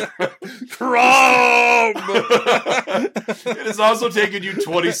revealed. Crom! It has also taken you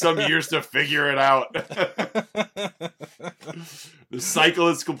 20-some years to figure it out. The cycle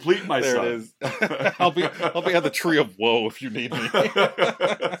is complete, my son. There it is. I'll be on the tree of woe if you need me.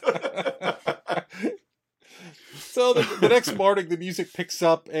 So the next morning, the music picks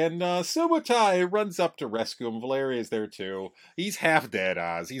up, and Subutai runs up to rescue him. Valeria's there too. He's half dead,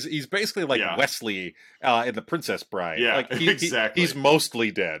 Oz. He's basically like Wesley in The Princess Bride. Yeah, like exactly. He's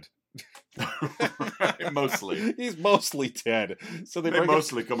mostly dead. Right, mostly. He's mostly dead. So they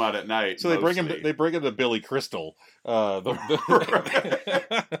mostly come out at night. So they bring him. They bring him to Billy Crystal. And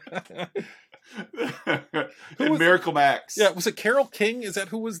Miracle Max. Yeah, was it Carol King? Is that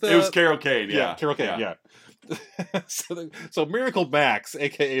who was the? It was Carol Kane. Yeah, Carol Kane. Yeah. So Miracle Max,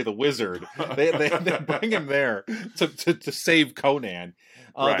 aka the Wizard, they bring him there to save Conan.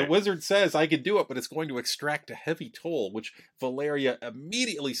 Right. The Wizard says, "I can do it, but it's going to extract a heavy toll," which Valeria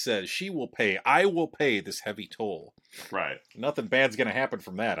immediately says she will pay. I will pay this heavy toll. Right. Nothing bad's going to happen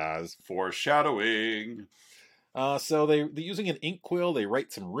from that, Oz. Foreshadowing. So they're using an ink quill. They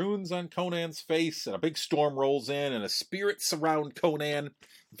write some runes on Conan's face, and a big storm rolls in, and a spirit surround Conan.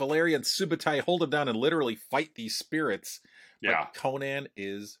 Valeria and Subutai hold him down and literally fight these spirits. Yeah. But Conan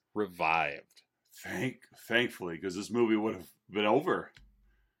is revived. Thankfully, because this movie would have been over.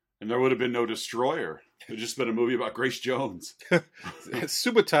 And there would have been no Destroyer. It would just been a movie about Grace Jones.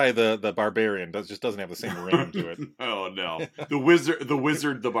 Subutai the Barbarian just doesn't have the same ring to it. Oh no. The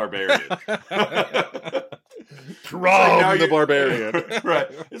Wizard the Barbarian. Crom the Barbarian. Right.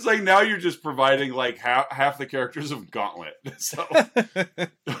 It's like now you're just providing like half the characters of Gauntlet. So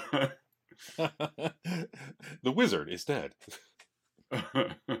the Wizard is dead.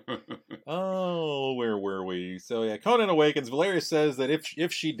 Oh, where were we? So yeah, Conan awakens. Valeria says that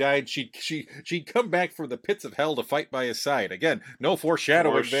if she died, she'd come back from the pits of hell to fight by his side. Again, no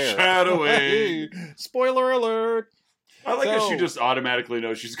foreshadowing there. Foreshadowing. Spoiler alert. I like that she just automatically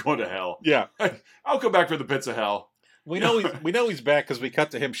knows she's going to hell. Yeah. I'll come back from the pits of hell. We know he's back because we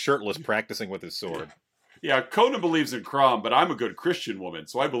cut to him shirtless practicing with his sword. Yeah, Conan believes in Crom, but I'm a good Christian woman,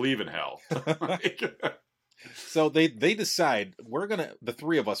 so I believe in hell. So they decide the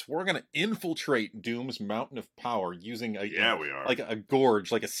three of us, we're gonna infiltrate Doom's mountain of power using a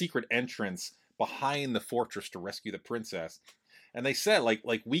gorge, like a secret entrance behind the fortress to rescue the princess. And they said, like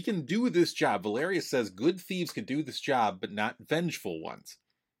we can do this job. Valeria says good thieves can do this job, but not vengeful ones.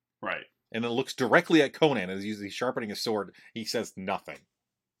 Right. And it looks directly at Conan as he's sharpening his sword. He says nothing.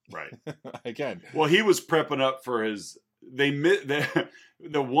 Right. Again. Well, he was prepping up for his. The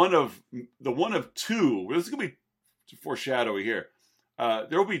one of two. This is gonna be foreshadowing here.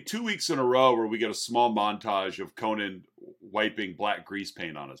 There will be 2 weeks in a row where we get a small montage of Conan wiping black grease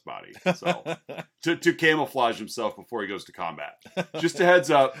paint on his body, so to camouflage himself before he goes to combat. Just a heads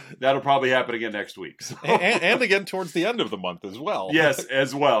up, that'll probably happen again next week, so. and again towards the end of the month as well. Yes,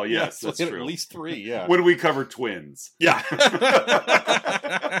 as well. Yes, that's true. At least 3. Yeah, when we cover Twins. Yeah.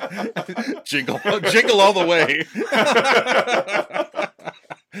 jingle all the way.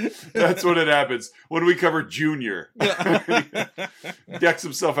 That's when it happens. When we cover Junior, decks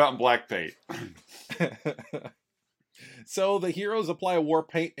himself out in black paint. So the heroes apply a war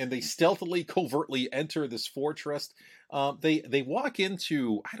paint and they stealthily, covertly enter this fortress. They walk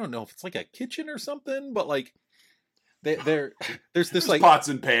into, I don't know if it's like a kitchen or something, but like there's this like pots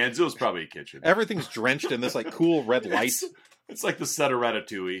and pans. It was probably a kitchen. Everything's drenched in this like cool red light. It's like the set of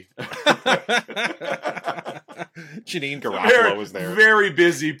Ratatouille. Janine Garofalo was there. Very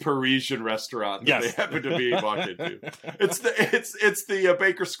busy Parisian restaurant that they happen to be walked into. It's the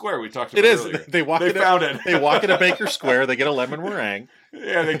Baker Square we talked about earlier. They found it. They walk into Baker Square. They get a lemon meringue.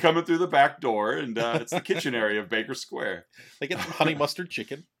 Yeah, they come in through the back door, and it's the kitchen area of Baker Square. They get honey mustard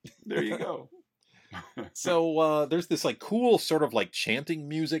chicken. There you go. So there's this like cool sort of like chanting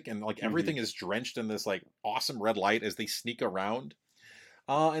music, and like everything is drenched in this like awesome red light as they sneak around.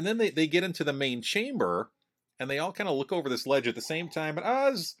 And then they get into the main chamber, and they all kind of look over this ledge at the same time. And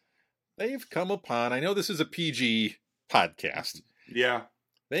Oz, they've come upon, I know this is a PG podcast. Yeah.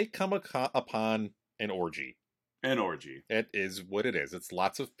 They come upon an orgy. An orgy. It is what it is. It's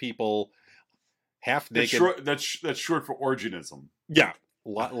lots of people half naked. That's short for orgianism. Yeah.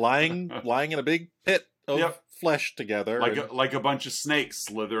 Lying in a big pit of flesh together. Like a bunch of snakes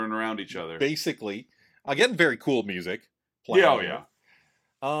slithering around each other. Basically. Again, very cool music. Yeah.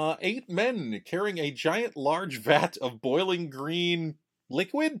 8 men carrying a giant large vat of boiling green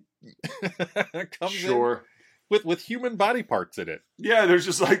liquid comes in. with human body parts in it. Yeah, there's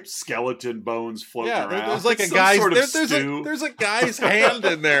just like skeleton bones floating around. There's like a guy's there's a guy's hand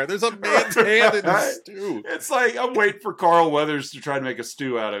in there. There's a man's hand in the stew. It's like I'm waiting for Carl Weathers to try to make a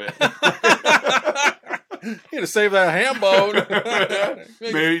stew out of it. You gotta save that ham bone.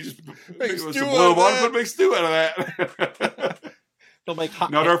 Maybe just make some boiled water, but make stew out of that. They'll make hot.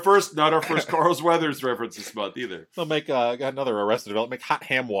 Not our first Carl Weathers reference this month either. They'll make another Arrested Development. Make hot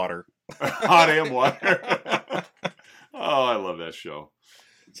ham water. Hot ham water. Oh, I love that show.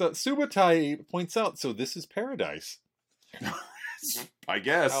 So Subutai points out, so this is paradise. I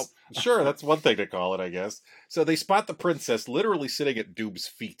guess. Sure, that's one thing to call it, I guess. So they spot the princess literally sitting at Doom's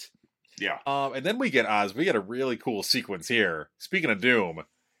feet. Yeah. And then we get Oz. We get a really cool sequence here. Speaking of Doom,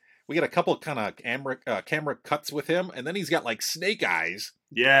 we get a couple kind of camera cuts with him, and then he's got like snake eyes.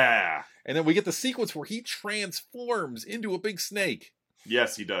 Yeah. And then we get the sequence where he transforms into a big snake.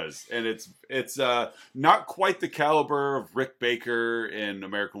 Yes, he does. And it's not quite the caliber of Rick Baker in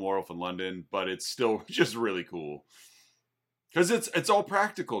American Werewolf in London, but it's still just really cool. Because it's all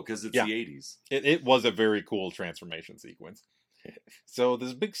practical, because it's the 80s. It was a very cool transformation sequence. So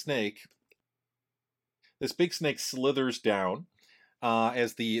this big snake slithers down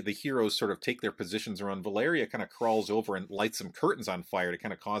as the heroes sort of take their positions around. Valeria kind of crawls over and lights some curtains on fire to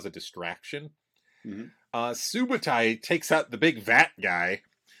kind of cause a distraction. Mm-hmm. Subutai takes out the big vat guy.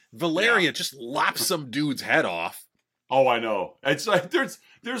 Valeria just lops some dude's head off. Oh, I know. It's like there's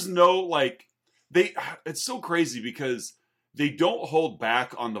no like it's so crazy because they don't hold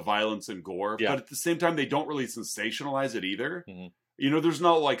back on the violence and gore, but at the same time they don't really sensationalize it either. Mm-hmm. You know, there's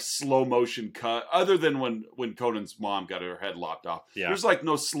no like slow motion cut other than when Conan's mom got her head lopped off. Yeah. There's like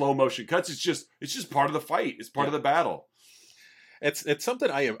no slow motion cuts. It's just part of the fight. It's part of the battle. It's something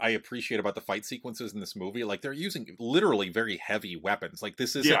I appreciate about the fight sequences in this movie. Like they're using literally very heavy weapons. Like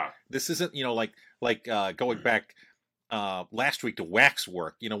this isn't you know like going back last week to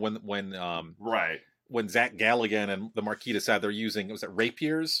Waxwork. You know when Zach Galligan and the Marquis de Sade, they're using, was it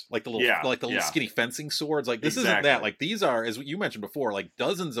rapiers? Like the little skinny fencing swords? Like, this isn't that. Like, these are, as you mentioned before, like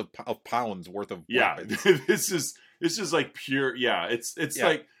dozens of pounds worth of weapons. This is like pure, it's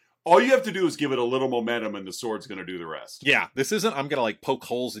like, all you have to do is give it a little momentum and the sword's going to do the rest. Yeah, this isn't, I'm going to like poke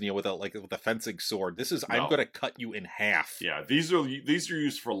holes in you with a fencing sword. This is, I'm going to cut you in half. Yeah, these are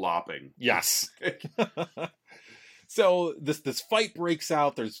used for lopping. Yes. So this fight breaks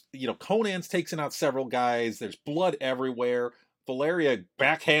out. There's, Conan's taking out several guys. There's blood everywhere. Valeria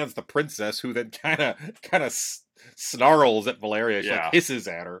backhands the princess, who then kind of snarls at Valeria. She hisses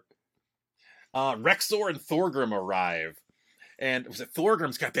at her. Rexor and Thorgrim arrive. And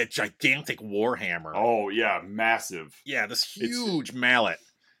Thorgrim's got that gigantic warhammer. Oh, yeah, massive. Yeah, this huge mallet.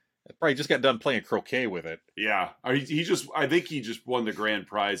 Probably just got done playing croquet with it. Yeah, I think he just won the grand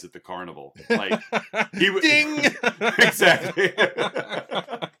prize at the carnival. Like ding, exactly.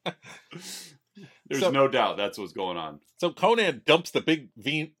 There's no doubt that's what's going on. So Conan dumps the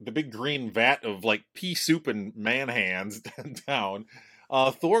big green vat of like pea soup and man hands down.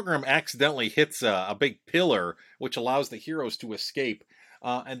 Thorgrim accidentally hits a big pillar, which allows the heroes to escape.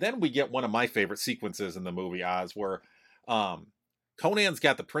 And then we get one of my favorite sequences in the movie, Oz, where Conan's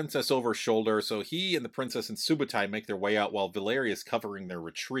got the princess over his shoulder, so he and the princess and Subutai make their way out while Valeria's covering their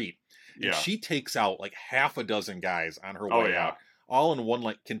retreat. And she takes out like half a dozen guys on her way out, all in one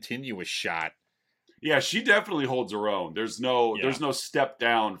like continuous shot. Yeah, she definitely holds her own. There's no step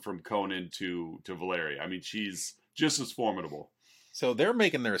down from Conan to Valeria. I mean, she's just as formidable. So they're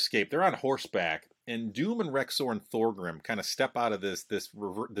making their escape. They're on horseback, and Doom and Rexor and Thorgrim kind of step out of this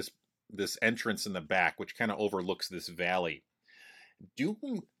entrance in the back, which kind of overlooks this valley.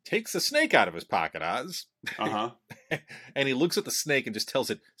 Doom takes a snake out of his pocket, Oz. And he looks at the snake and just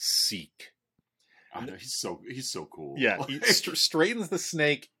tells it, "Seek." He's so cool. Yeah, he straightens the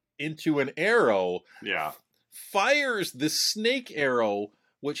snake into an arrow. Yeah. Fires the snake arrow,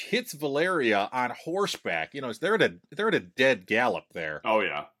 which hits Valeria on horseback. They're at a dead gallop there. Oh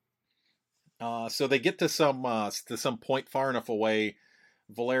yeah. So they get to some point far enough away.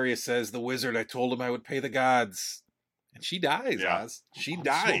 Valeria says, "The wizard, I told him I would pay the gods." And she dies, Oz. She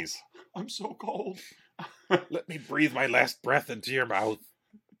dies. I'm so cold. Let me breathe my last breath into your mouth.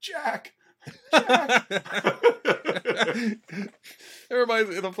 Jack. It reminds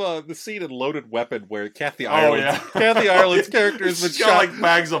me of the scene in Loaded Weapon where Kathy Ireland's character has been shot. Like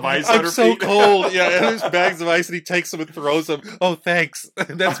bags of ice on her feet. I'm so cold. Yeah, and there's bags of ice and he takes them and throws them. Oh, thanks.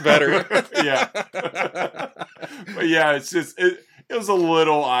 That's better. Yeah. But yeah, it's just... It was a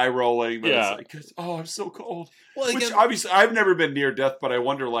little eye rolling, but it's like, oh, I'm so cold. Well, again, which obviously I've never been near death, but I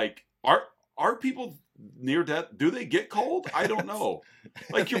wonder, like, are people near death, do they get cold? I don't know.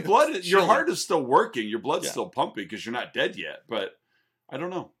 Like your heart is still working, your blood's still pumping because you're not dead yet. But I don't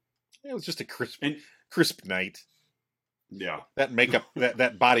know. It was just a crisp night. Yeah, that makeup,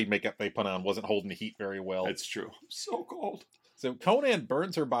 that body makeup they put on wasn't holding the heat very well. It's true. So cold. So Conan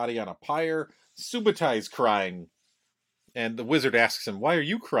burns her body on a pyre. Subutai crying, and the wizard asks him, "Why are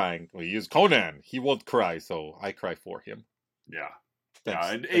you crying?" Well, he is Conan. He won't cry, so I cry for him. Yeah.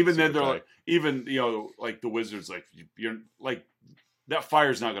 And even then, they're like, even, like the wizard's like, you're like, that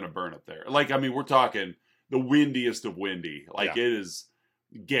fire's not going to burn up there. Like, I mean, we're talking the windiest of windy. Like, it is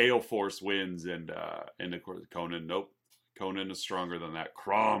gale force winds, and of course, Conan, nope. Conan is stronger than that.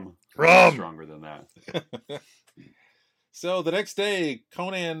 Crom is stronger than that. So the next day,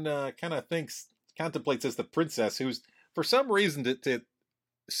 Conan kind of contemplates as the princess, who's, for some reason, to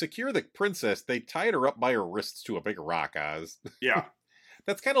secure the princess, they tied her up by her wrists to a big rock, Oz. Yeah.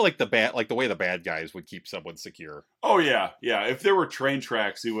 That's kind of like the way the bad guys would keep someone secure. Oh yeah. If there were train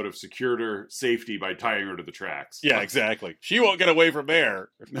tracks, he would have secured her safety by tying her to the tracks. Yeah, exactly. She won't get away from there.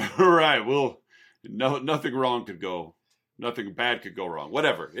 Right. Well, nothing wrong could go. Nothing bad could go wrong.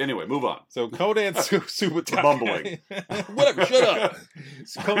 Whatever. Anyway, move on. So Conan Subutai, bumbling. Whatever. Shut up.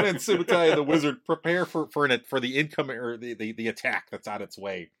 So Conan Subutai and the wizard prepare for the incoming, or the attack that's on its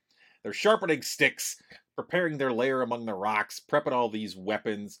way. They're sharpening sticks, preparing their lair among the rocks, prepping all these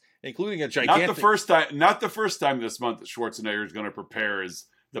weapons, including a gigantic... Not the first time this month that Schwarzenegger is going to prepare his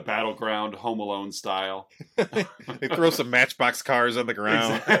the Battleground Home Alone style. They throw some Matchbox cars on the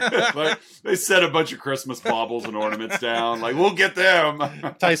ground. Exactly. Like, they set a bunch of Christmas baubles and ornaments down. Like, we'll get them.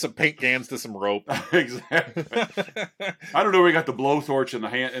 Tie some paint cans to some rope. Exactly. I don't know where we got the blowtorch in the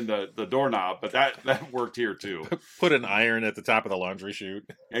hand and the doorknob, but that worked here too. Put an iron at the top of the laundry chute.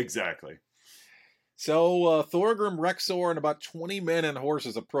 Exactly. So Thorgrim, Rexor, and about 20 men and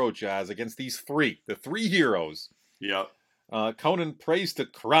horses approach Oz against the three heroes. Yep. Conan prays to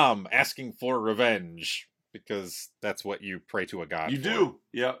Crom, asking for revenge, because that's what you pray to a god. You do.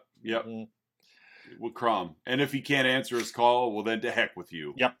 Yep. Mm-hmm. With Crom. And if he can't answer his call, well, then to heck with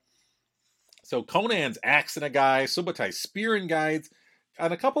you. Yep. So Conan's axing a guy, Subutai spearing guys.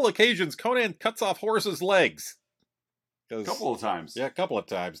 On a couple occasions, Conan cuts off horses' legs. A couple of times. Yeah, a couple of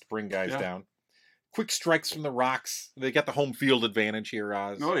times to bring guys down. Quick strikes from the rocks. They got the home field advantage here,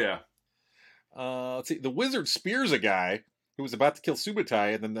 Oz. Oh, yeah. Let's see. The wizard spears a guy who was about to kill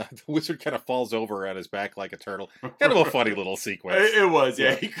Subutai, and then the wizard kind of falls over on his back like a turtle. Kind of a funny little sequence. It was,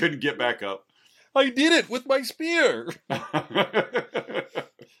 yeah. He couldn't get back up. I did it with my spear.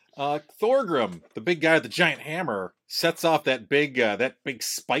 Thorgrim, the big guy with the giant hammer, sets off that big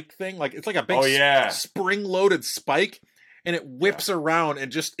spike thing. Like, it's like a big spring-loaded spike, and it whips around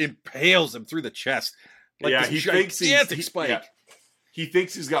and just impales him through the chest. Like he thinks gigantic spike. Yeah. He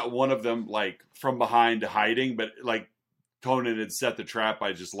thinks he's got one of them, like, from behind hiding, but, like, Conan had set the trap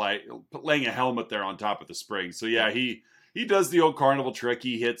by just laying a helmet there on top of the spring. So yeah, he does the old carnival trick.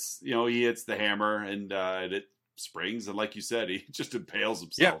 He hits the hammer and it springs, and like you said, he just impales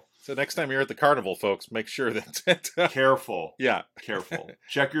himself. Yeah. So next time you're at the carnival, folks, make sure that careful. Yeah, careful.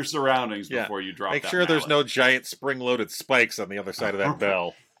 Check your surroundings before you drop. Make sure there's no giant spring-loaded spikes on the other side of that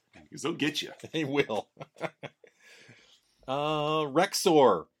bell, because they'll get you. They will.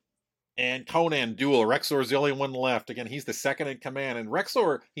 Rexor and Conan duel. Rexor's the only one left. Again, he's the second in command. And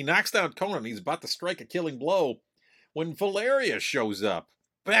Rexor, he knocks down Conan. He's about to strike a killing blow when Valeria shows up,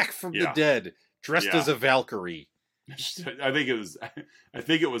 back from the dead, dressed as a Valkyrie. I think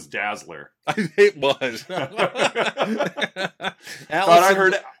it was Dazzler. It was. I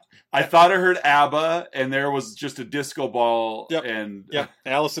thought I heard ABBA, and there was just a disco ball. Yep. And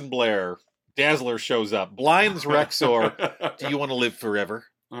Alison Blair. Dazzler shows up, blinds Rexor. Do you want to live forever?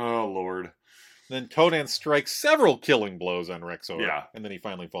 Oh, Lord. Then Conan strikes several killing blows on Rexor. Yeah. And then he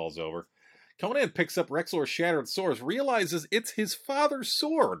finally falls over. Conan picks up Rexor's shattered sword, realizes it's his father's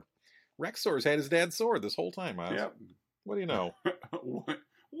sword. Rexor's had his dad's sword this whole time, Oz. Yep. What do you know?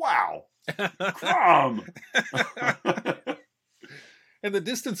 Wow. Crom. And the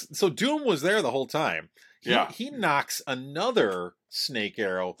distance... So Doom was there the whole time. He knocks another snake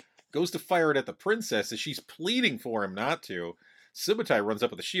arrow, goes to fire it at the princess as she's pleading for him not to. Subutai runs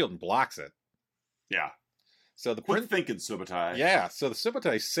up with a shield and blocks it. Yeah. So the Quit thinking, Subutai. Yeah, so the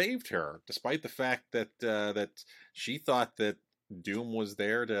Subutai saved her, despite the fact that she thought that Doom was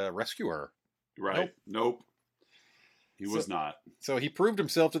there to rescue her. Right. Nope. He was not. So he proved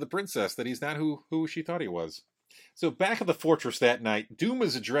himself to the princess that he's not who she thought he was. So back at the fortress that night, Doom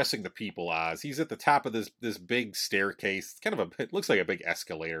is addressing the people, Oz. He's at the top of this big staircase. It's it looks like a big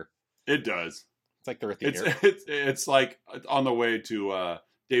escalator. It does. It's like they're at the It's like on the way to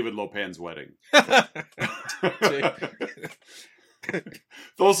David Lopan's wedding.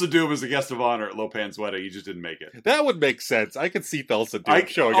 Thulsa Doom is a guest of honor at Lopan's wedding. He just didn't make it. That would make sense. I could see Thulsa Doom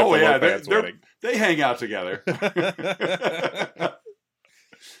showing up at Lopan's wedding. They hang out together.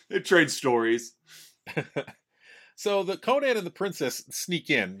 They trade stories. So the Conan and the princess sneak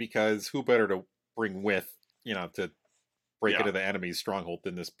in because who better to bring with, to break into the enemy's stronghold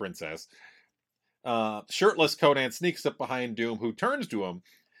than this princess. Shirtless Conan sneaks up behind Doom, who turns to him.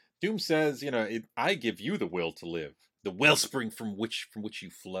 Doom says, I give you the will to live, the wellspring from which you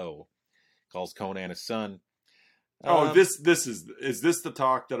flow. Calls Conan his son. This is this the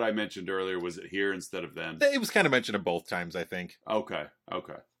talk that I mentioned earlier? Was it here instead of then? It was kind of mentioned both times, I think. Okay.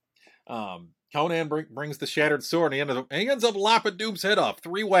 Conan brings the shattered sword, and he ends up lopping Doom's head off.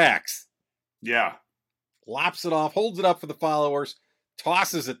 3 whacks. Yeah. Lops it off, holds it up for the followers,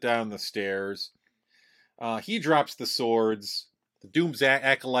 tosses it down the stairs. He drops the swords. The Doom's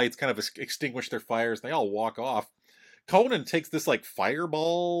acolytes kind of extinguish their fires. They all walk off. Conan takes this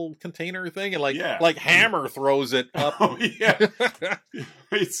fireball container thing and hammer throws it up. Oh yeah,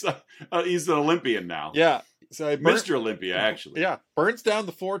 he's an Olympian now. Yeah, so Mr. Olympia actually. Yeah, burns down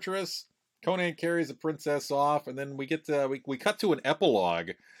the fortress. Conan carries the princess off, and then we get we cut to an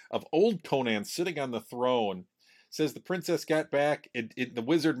epilogue of old Conan sitting on the throne. Says the princess got back. The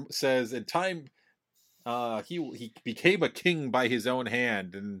wizard says in time. He became a king by his own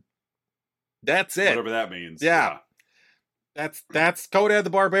hand, and that's it. Whatever that means. Yeah. That's Conan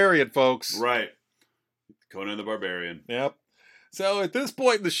the Barbarian, folks. Right. Conan the Barbarian. Yep. So at this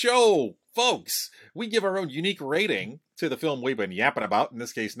point in the show, folks, we give our own unique rating to the film we've been yapping about, in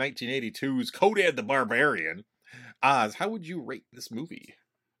this case 1982's Conan the Barbarian. Oz, how would you rate this movie?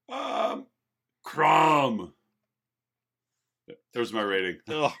 Crumb. There's my rating.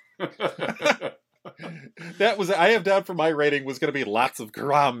 That was I have down for my rating was going to be lots of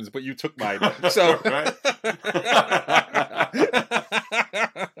crumbs, but you took mine.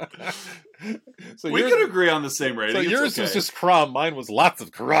 So we could agree on the same rating. So yours was just crumb, mine was lots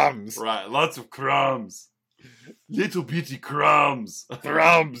of crumbs. Right, lots of crumbs. Little bitty crumbs.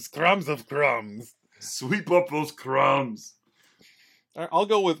 Crumbs of crumbs. Sweep up those crumbs. I'll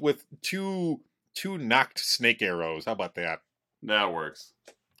go with two knocked snake arrows. How about that? That works.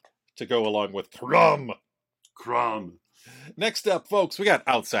 To go along with crumb. Next up, folks, we got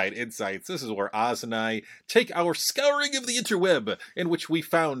Outside Insights. This is where Oz and I take our scouring of the interweb, in which we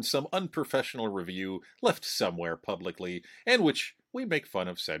found some unprofessional review left somewhere publicly, and which we make fun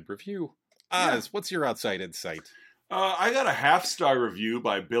of said review. Oz, what's your Outside Insight? I got a 5-star review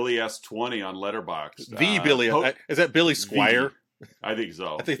by Billy S20 on Letterboxd. Billy, is that Billy Squire? I think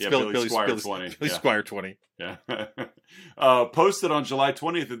so. I think it's Billy Squire 20. Billy Squire 20. Yeah. Posted on July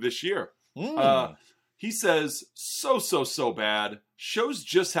 20th of this year. He says, so bad. Shows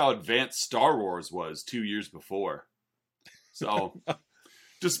just how advanced Star Wars was 2 years before. So,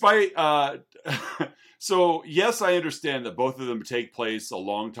 despite... so, yes, I understand that both of them take place a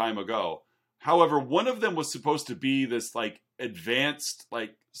long time ago. However, one of them was supposed to be this, advanced,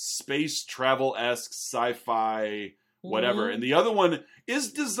 space travel-esque sci-fi... whatever. And the other one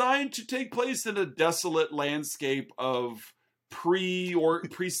is designed to take place in a desolate landscape of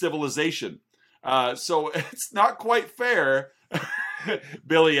pre-civilization. So it's not quite fair,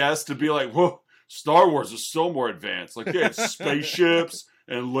 Billy S., to be like, whoa, Star Wars is so more advanced. They had spaceships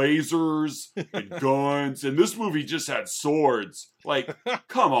and lasers and guns, and this movie just had swords.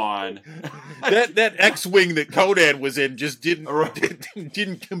 Come on. that X-Wing that Conan was in just didn't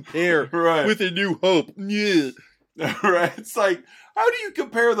compare with A New Hope. Yeah. Right? It's how do you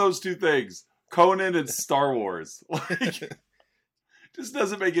compare those two things? Conan and Star Wars. Just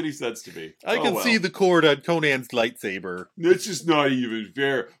doesn't make any sense to me. I can see the cord on Conan's lightsaber. It's just not even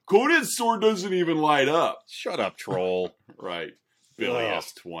fair. Conan's sword doesn't even light up. Shut up, troll. Right. Billy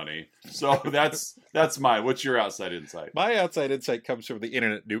S20. So that's mine. What's your outside insight? My outside insight comes from the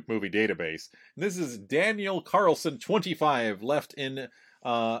Internet Movie Database. And this is Daniel Carlson, 25, left in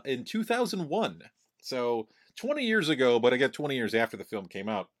 2001. So 20 years ago, but I got 20 years after the film came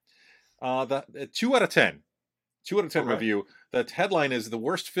out. The 2 out of 10. 2 out of 10 review. The headline is the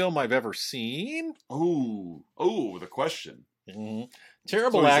worst film I've ever seen. Oh, the question. Mm-hmm.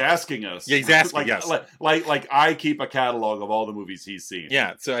 Terrible. So he's asking us. Yeah, he's asking. Yes. Like I keep a catalog of all the movies he's seen.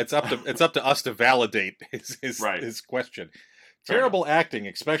 Yeah, so it's up to us to validate his question. Terrible acting,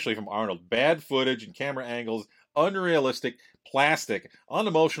 especially from Arnold. Bad footage and camera angles. Unrealistic, plastic,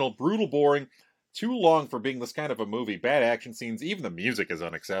 unemotional, brutal, boring. Too long for being this kind of a movie. Bad action scenes. Even the music is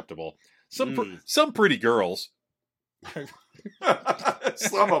unacceptable. Some pretty girls.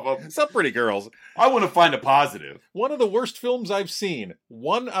 Some of them. Some pretty girls. I want to find a positive. One of the worst films I've seen.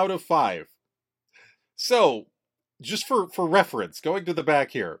 1 out of 5. So, just for reference, going to the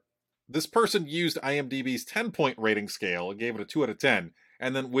back here, this person used IMDb's 10-point rating scale and gave it a 2 out of 10.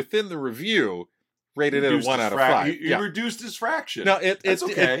 And then within the review, rated it a 1 out of 5. He reduced his fraction. No, it's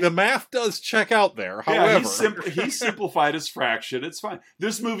okay. The math does check out there. However, he simplified his fraction. It's fine.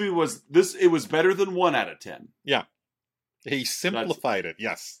 This movie was better than 1 out of 10. Yeah. He simplified it,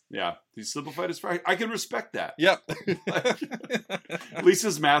 yes. Yeah, he simplified his fraction. I can respect that. Yep. At least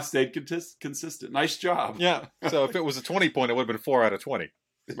his math stayed consistent. Nice job. Yeah, so if it was a 20-point, it would have been 4 out of 20.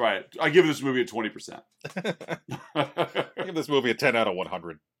 Right. I give this movie a 20%. I give this movie a 10 out of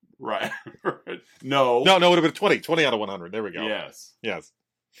 100. Right. No, it would have been 20. 20 out of 100. There we go. Yes.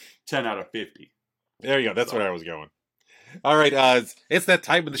 10 out of 50. There you go. That's where I was going. All right, Oz. It's that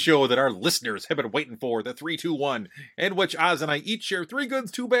time of the show that our listeners have been waiting for, the 3-2-1, in which Oz and I each share 3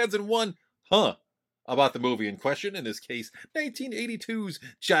 goods, 2 bads, and 1 about the movie in question. In this case, 1982's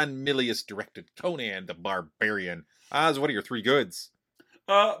John Milius directed Conan the Barbarian. Oz, what are your 3 goods?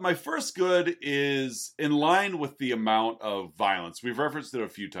 My first good is in line with the amount of violence. We've referenced it a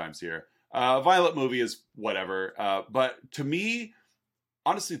few times here. A violent movie is whatever. But to me,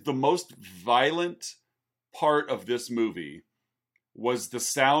 honestly, the most violent part of this movie was the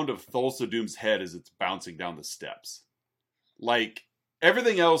sound of Thulsa Doom's head as it's bouncing down the steps. Like,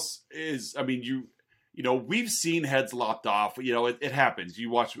 everything else is, I mean, you know, we've seen heads lopped off. You know, it happens. You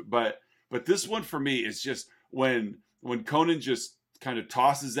watch, but this one for me is just when Conan just kind of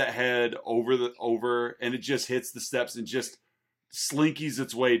tosses that head over and it just hits the steps and just slinkies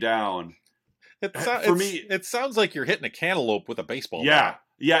its way down. It sounds like you're hitting a cantaloupe with a baseball bat.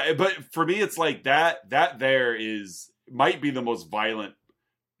 Yeah, but for me it's like that there might be the most violent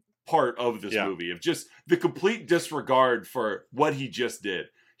part of this movie, of just the complete disregard for what he just did.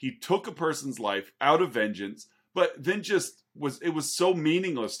 He took a person's life out of vengeance, but then it was so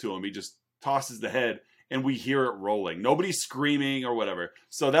meaningless to him. He just tosses the head and we hear it rolling. Nobody's screaming or whatever.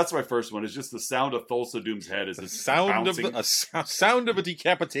 So that's my first one. Is just the sound of Thulsa Doom's head as it's bouncing. Sound of a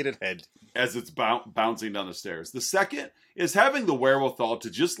decapitated head as it's bouncing down the stairs. The second is having the wherewithal to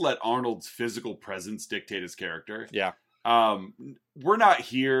just let Arnold's physical presence dictate his character. Yeah. We're not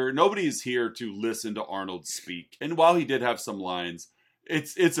here. Nobody's here to listen to Arnold speak. And while he did have some lines,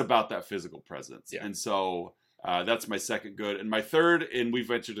 it's about that physical presence. Yeah. And so that's my second good. And my third, and we've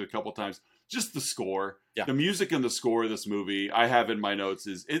mentioned it a couple times, just the score. Yeah. The music and the score of this movie, I have in my notes,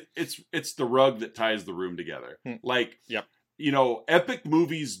 is it's the rug that ties the room together. Like, yep. You know, epic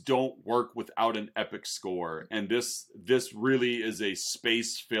movies don't work without an epic score. And this really is a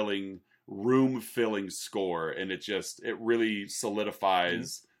space-filling, room-filling score. And it really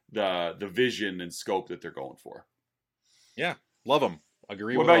solidifies the vision and scope that they're going for. Yeah, love them.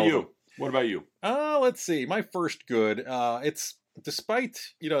 Agree with all of them. What about you? Let's see. My first good, it's despite,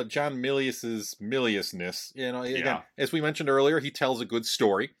 you know, John Milius's Miliusness, you know, again, as we mentioned earlier, he tells a good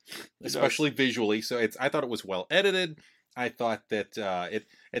story, especially visually. So I thought it was well edited. I thought that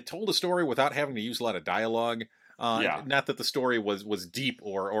it told a story without having to use a lot of dialogue. Not that the story was deep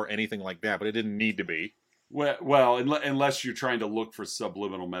or anything like that, but it didn't need to be. Well, unless you're trying to look for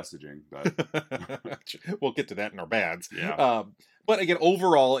subliminal messaging. But we'll get to that in our bads. Yeah. But again,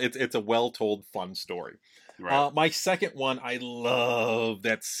 overall, it's a well-told, fun story. Right. My second one, I love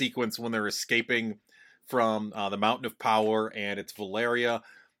that sequence when they're escaping from the Mountain of Power, and it's Valeria,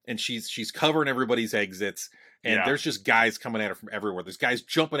 and she's covering everybody's exits, and there's just guys coming at her from everywhere. There's guys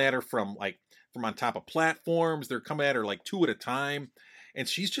jumping at her from on top of platforms. They're coming at her like 2 at a time, and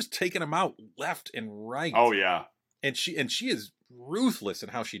she's just taking them out left and right. Oh yeah, and she is ruthless in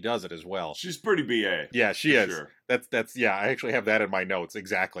how she does it as well. She's pretty BA. Yeah, she is. Sure. That's I actually have that in my notes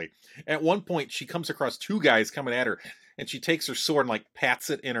exactly. At one point, she comes across 2 guys coming at her, and she takes her sword and like pats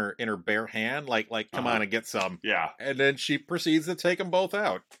it in her bare hand, like come on and get some. Yeah, and then she proceeds to take them both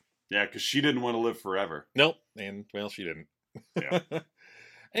out. Yeah, because she didn't want to live forever. Nope, and well, she didn't. Yeah.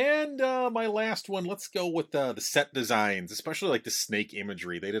 And my last one, let's go with the set designs, especially like the snake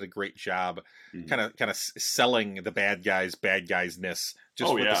imagery. They did a great job, kind of selling the bad guys-ness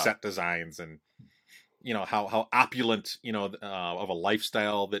just with the set designs, and you know how opulent, you know, of a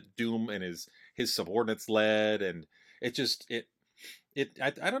lifestyle that Doom and his subordinates led, and I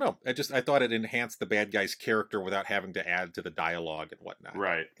don't know. I thought it enhanced the bad guy's character without having to add to the dialogue and whatnot.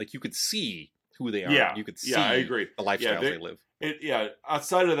 Right. Like you could see who they are. Yeah. You could see I agree. the lifestyles they live.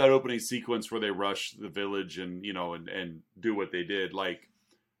 Outside of that opening sequence where they rush the village and, you know, and do what they did, like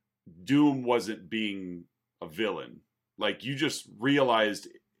Doom wasn't being a villain. Like you just realized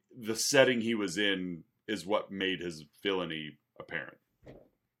the setting he was in is what made his villainy apparent.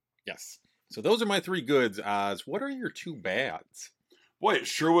 Yes. So those are my 3 goods, Oz. What are your 2 bads? Boy, it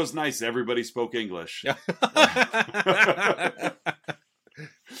sure was nice. Everybody spoke English.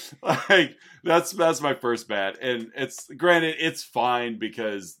 Like that's my first bad, and it's granted it's fine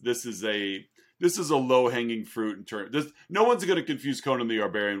because this is a low hanging fruit in terms. No one's going to confuse Conan the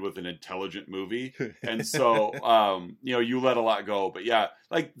Barbarian with an intelligent movie, and so you let a lot go. But yeah,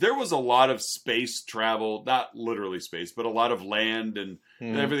 like there was a lot of space travel, not literally space, but a lot of land and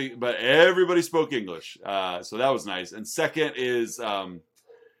everything. But everybody spoke English, so that was nice. And second is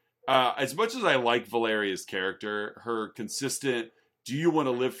as much as I like Valeria's character, her consistent. Do you want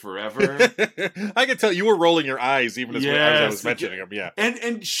to live forever? I can tell you were rolling your eyes even as I was mentioning him. Yeah,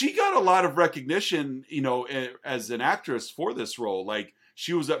 and she got a lot of recognition, as an actress for this role. Like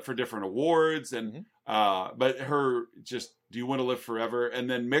she was up for different awards, and but her just do you want to live forever, and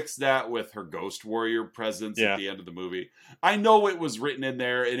then mix that with her Ghost Warrior presence at the end of the movie. I know it was written in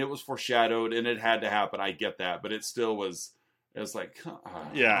there and it was foreshadowed and it had to happen. I get that, but it still was. It was like, it's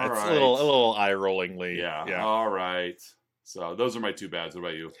right. a little eye rollingly. Yeah. All right. So those are my 2 bads. What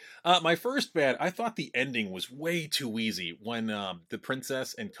about you? My first bad, I thought the ending was way too easy when the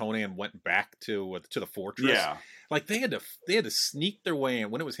princess and Conan went back to the fortress. Yeah, like they had to sneak their way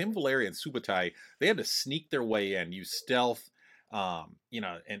in. When it was him, Valeria, and Subutai, they had to sneak their way in, use stealth,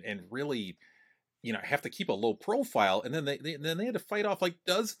 and really, have to keep a low profile. And then they had to fight off like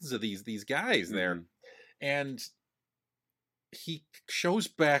dozens of these guys there, and he shows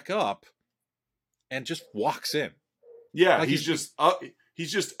back up and just walks in. Yeah, like he's just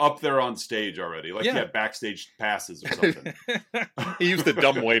up there on stage already. Like he had backstage passes or something. He used the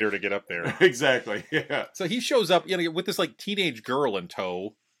dumb waiter to get up there. Exactly. Yeah. So he shows up, with this like teenage girl in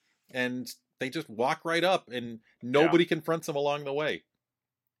tow, and they just walk right up, and nobody confronts him along the way.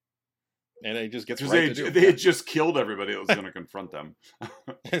 And he just gets right to do it. They had just killed everybody that was going to confront them.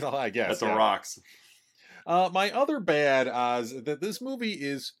 I guess at the rocks. My other bad is that this movie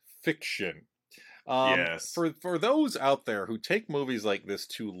is fiction. Yes. For those out there who take movies like this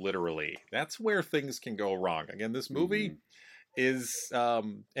too literally, that's where things can go wrong. Again, this movie is,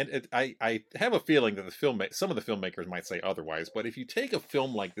 I have a feeling that some of the filmmakers might say otherwise, but if you take a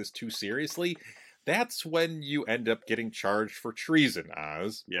film like this too seriously, that's when you end up getting charged for treason,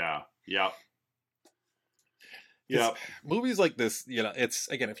 Oz. Yeah. Movies like this, it's,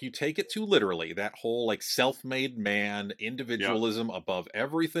 again, if you take it too literally, that whole like self-made man, individualism above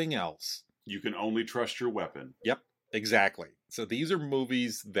everything else. You can only trust your weapon. Yep, exactly. So these are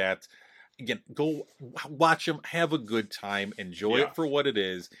movies that, again, go watch them, have a good time, enjoy it for what it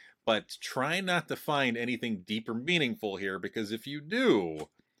is, but try not to find anything deep or meaningful here, because if you do,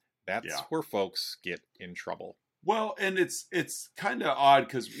 that's where folks get in trouble. Well, and it's kind of odd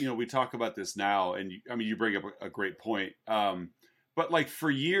because, we talk about this now, and you bring up a great point. But like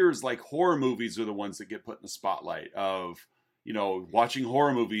for years, like horror movies are the ones that get put in the spotlight of, watching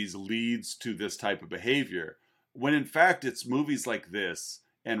horror movies leads to this type of behavior. When in fact, it's movies like this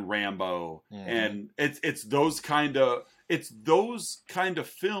and Rambo, and it's those kind of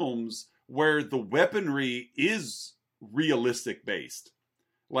films where the weaponry is realistic based.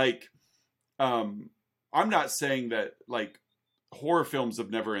 Like, I'm not saying that like horror films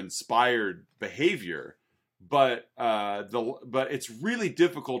have never inspired behavior, but it's really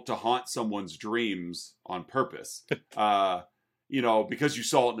difficult to haunt someone's dreams on purpose, because you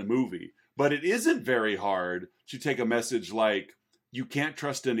saw it in a movie. But it isn't very hard to take a message like, you can't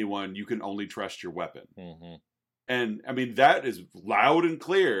trust anyone, you can only trust your weapon. And I mean, that is loud and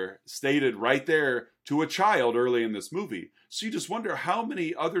clear, stated right there to a child early in this movie. So you just wonder how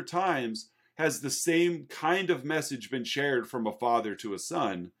many other times has the same kind of message been shared from a father to a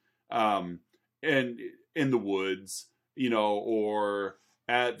son, and in the woods, or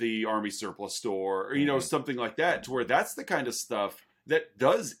at the army surplus store, or something like that, to where that's the kind of stuff that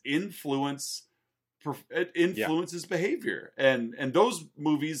does influences behavior. And those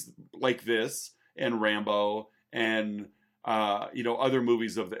movies like this and Rambo and other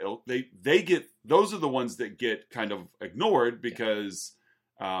movies of the ilk, they get, those are the ones that get kind of ignored because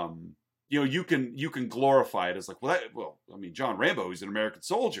you can glorify it as like, John Rambo, he's an American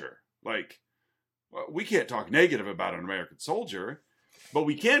soldier. Like, we can't talk negative about an American soldier, but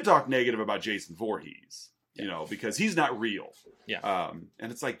we can talk negative about Jason Voorhees, because he's not real. Yeah.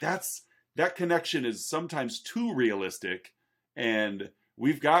 And it's like, that connection is sometimes too realistic. And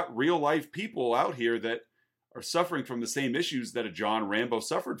we've got real life people out here that are suffering from the same issues that a John Rambo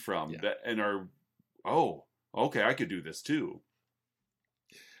suffered from, and are, okay, I could do this too.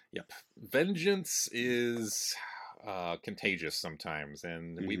 Yep. Vengeance is contagious sometimes,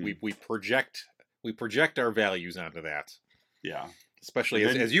 and we project We project our values onto that. Yeah. Especially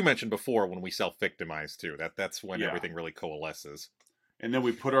as you mentioned before, when we self-victimize too. That's when Yeah. everything really coalesces. And then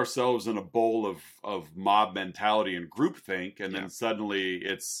we put ourselves in a bowl of mob mentality and groupthink, and then suddenly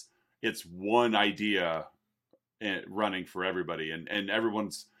it's one idea running for everybody, and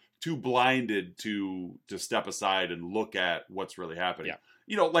everyone's too blinded to step aside and look at what's really happening. Yeah.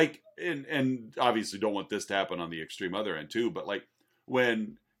 You know, like, and obviously don't want this to happen on the extreme other end too, but like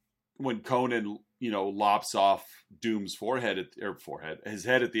when Conan, you know, lops off Doom's his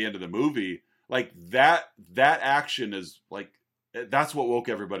head at the end of the movie, like that action is like, that's what woke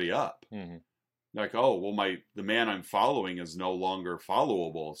everybody up. Mm-hmm. Like, oh, well, the man I'm following is no longer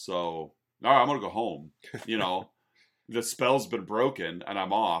followable, so all right, I'm gonna go home. You know, the spell's been broken and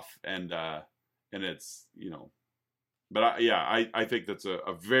I'm off, and it's, you know, but I think that's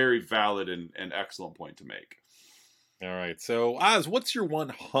a very valid and excellent point to make. All right, so Oz, what's your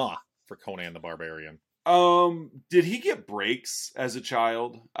one for Conan the Barbarian? Did he get breaks as a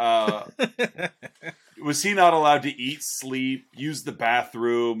child? Was he not allowed to eat, sleep, use the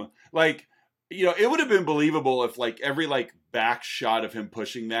bathroom? Like, you know, it would have been believable if like every like back shot of him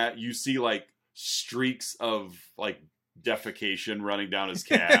pushing that, you see like streaks of like defecation running down his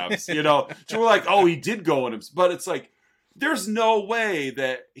calves, you know? So we're like, oh, he did go in him. But it's like, there's no way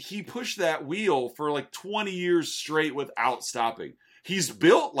that he pushed that wheel for like 20 years straight without stopping. He's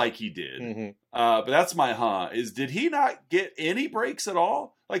built like he did. Mm-hmm. But that's my did he not get any breaks at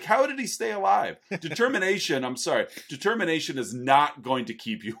all? Like, how did he stay alive? Determination is not going to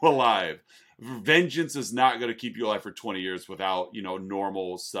keep you alive. Vengeance is not going to keep you alive for 20 years without, you know,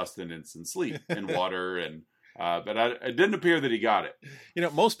 normal sustenance and sleep and water. And but it didn't appear that he got it. You know,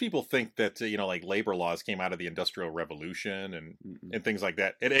 most people think that, you know, like labor laws came out of the Industrial Revolution and things like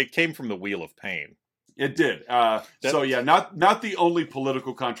that. It came from the Wheel of Pain. It did. So yeah, not the only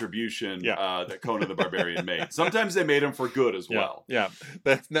political contribution that Conan the Barbarian made. Sometimes they made him for good as well. Yeah,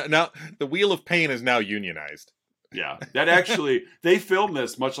 that's now the Wheel of Pain is now unionized. Yeah, that actually, they filmed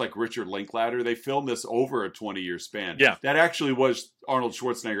this much like Richard Linklater. They filmed this over a 20-year span. Yeah, that actually was Arnold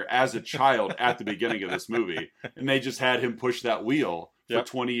Schwarzenegger as a child at the beginning of this movie, and they just had him push that wheel for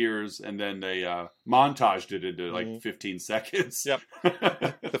 20 years, and then they montaged it into like 15 seconds. Yep.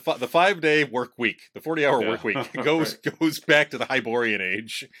 The 5-day work week, the 40-hour work week goes back to the Hyborian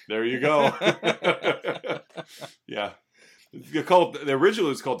age. There you go. Yeah. The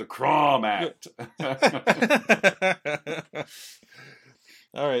original is called the Crom Act.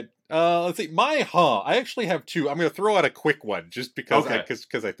 All right. Let's see. My I actually have two. I'm going to throw out a quick one just because I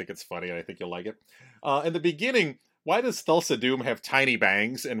think it's funny and I think you'll like it. In the beginning, why does Thulsa Doom have tiny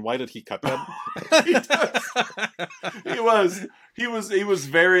bangs and why did he cut them? He does. He was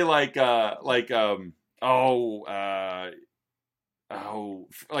very like like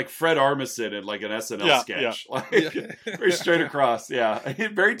Fred Armisen in like an SNL sketch. Very straight across. Yeah.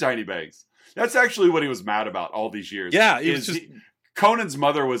 Very tiny bangs. That's actually what he was mad about all these years. Yeah. Conan's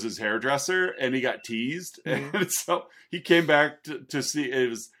mother was his hairdresser and he got teased. Mm-hmm. And so he came back to see it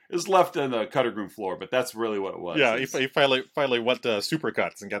was left on the cutting room floor, but that's really what it was. Yeah. He finally went to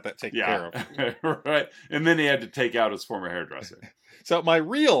Supercuts and got that taken care of. Right. And then he had to take out his former hairdresser. So my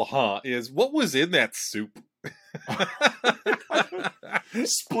real is what was in that soup?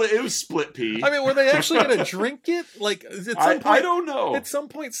 It was split pea. I mean, were they actually going to drink it? Like, at some point, I don't know. At some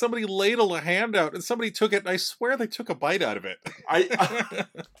point, somebody ladled a hand out, and somebody took it. And I swear they took a bite out of it. I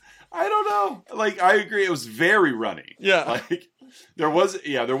don't know. Like, I agree. It was very runny. Yeah. Like there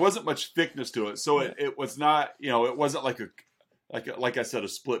wasn't much thickness to it, so it was not. You know, it wasn't like like I said, a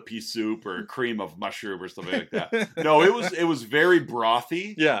split pea soup or a cream of mushroom or something like that. No, it was very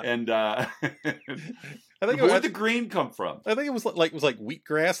brothy. Yeah, and I think where'd the green come from? I think it was like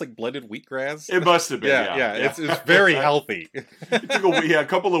wheatgrass, like blended wheatgrass. It must have been. Yeah. It's very healthy. It took a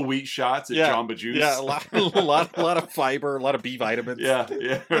couple of wheat shots at Jamba Juice. Yeah, a lot of fiber, a lot of B vitamins. Yeah.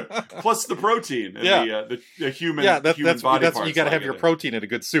 Plus the protein. And the human. Yeah, that's body parts. You got to have your protein in a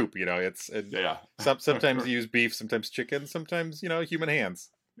good soup. You know, yeah. Sometimes you use beef, sometimes chicken, sometimes human hands.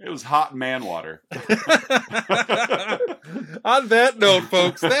 It was hot man water. On that note,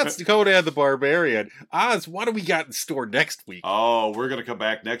 folks, that's Conan the Barbarian. Oz, what do we got in store next week? Oh, we're going to come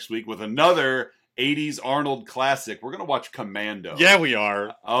back next week with another 80s Arnold classic. We're going to watch Commando. Yeah, we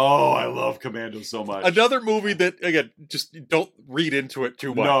are. Oh, I love Commando so much. Another movie that, again, just don't read into it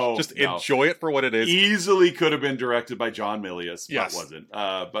too much. Just enjoy it for what it is. Easily could have been directed by John Milius, but wasn't.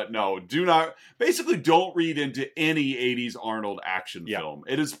 But no, don't read into any 80s Arnold action film.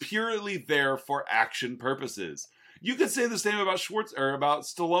 It is purely there for action purposes. You could say the same about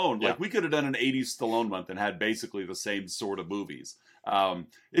Stallone. Like, we could have done an 80s Stallone month and had basically the same sort of movies.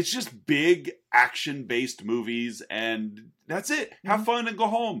 It's just big action-based movies, and that's it. Have fun and go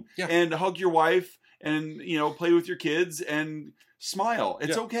home, and hug your wife, and play with your kids and smile.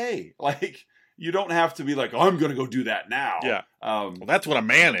 It's okay. Like, you don't have to be like, I'm going to go do that now. Yeah. Well, that's what a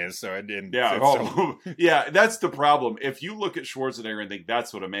man is. So that's the problem. If you look at Schwarzenegger and think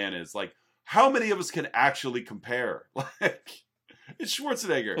that's what a man is, like, how many of us can actually compare? Like, it's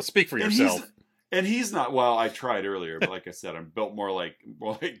Schwarzenegger. Well, speak for yourself. And he's not. Well, I tried earlier, but like I said, I'm built more like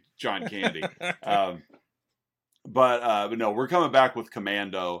John Candy. But no, we're coming back with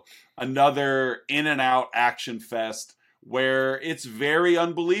Commando, another in and out action fest where it's very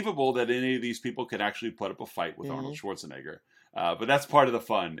unbelievable that any of these people can actually put up a fight with Arnold Schwarzenegger. But that's part of the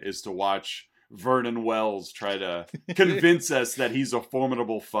fun, is to watch Vernon Wells try to convince us that he's a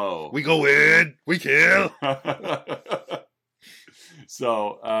formidable foe. We go in, we kill.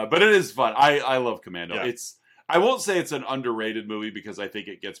 So, but it is fun. I love Commando. Yeah. I won't say it's an underrated movie because I think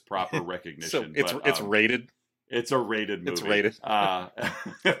it gets proper recognition. So it's rated. It's a rated movie. It's rated.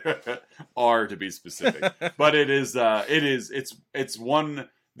 R to be specific, but it's one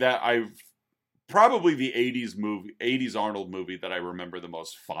that I've probably the 80s Arnold movie that I remember the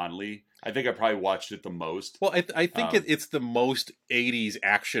most fondly. I think I probably watched it the most. Well, I think it's the most 80s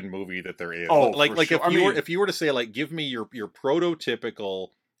action movie that there is. Oh, like for sure. if you were to say, like, give me your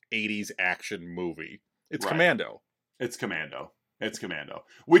prototypical 80s action movie, it's Commando. It's Commando. It's Commando,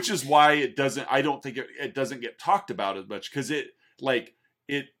 which is why I don't think it doesn't get talked about as much, because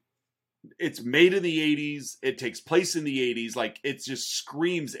it's made in the 80s. It takes place in the 80s. Like, it just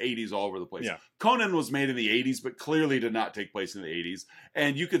screams 80s all over the place. Yeah. Conan was made in the 80s, but clearly did not take place in the 80s.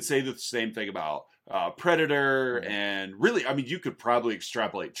 And you could say the same thing about Predator. And really, I mean, you could probably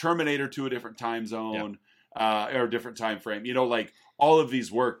extrapolate Terminator to a different time zone or a different time frame. Like, all of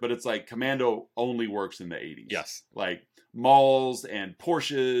these work, but it's like Commando only works in the 80s. Yes. Like, malls and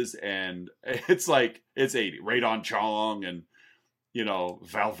Porsches, and it's like, it's 80. Radon Chong and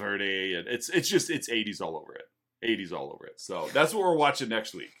Valverde, and it's 80s all over it. 80s all over it. So that's what we're watching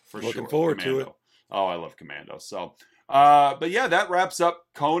next week for sure. Looking forward to it. Oh, I love Commando. So, but yeah, that wraps up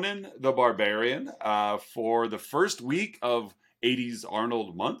Conan the Barbarian for the first week of 80s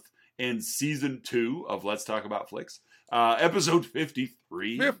Arnold month and season 2 of Let's Talk About Flicks, episode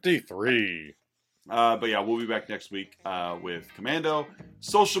 53. 53. But yeah, we'll be back next week with Commando.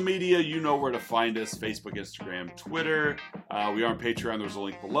 Social media, you know where to find us: Facebook, Instagram, Twitter. We are on Patreon. There's a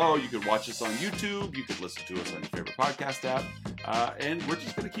link below. You can watch us on YouTube. You can listen to us on your favorite podcast app. And we're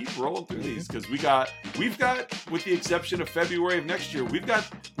just going to keep rolling through these, because we've got, with the exception of February of next year, we've got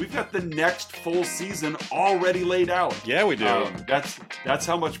the next full season already laid out. Yeah, we do. That's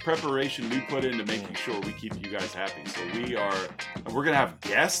how much preparation we put into making sure we keep you guys happy. So we're going to have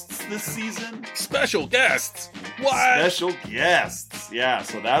guests this season. Special guests. What? Special guests. Yeah,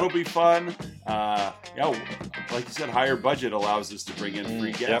 so that'll be fun. Like you said, higher budget allows us to bring in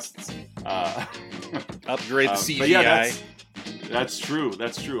free guests. Upgrade the CGI. But yeah, that's true.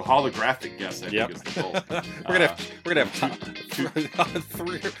 That's true. Holographic guests, I think, is the goal. We're gonna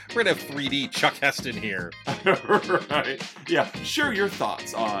have 3D Chuck Heston here. Right. Yeah. Share your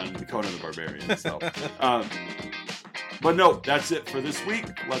thoughts on Conan the Barbarian. So, but no, that's it for this week.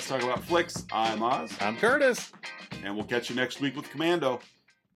 Let's Talk About Flicks. I'm Oz. I'm Curtis. And we'll catch you next week with Commando.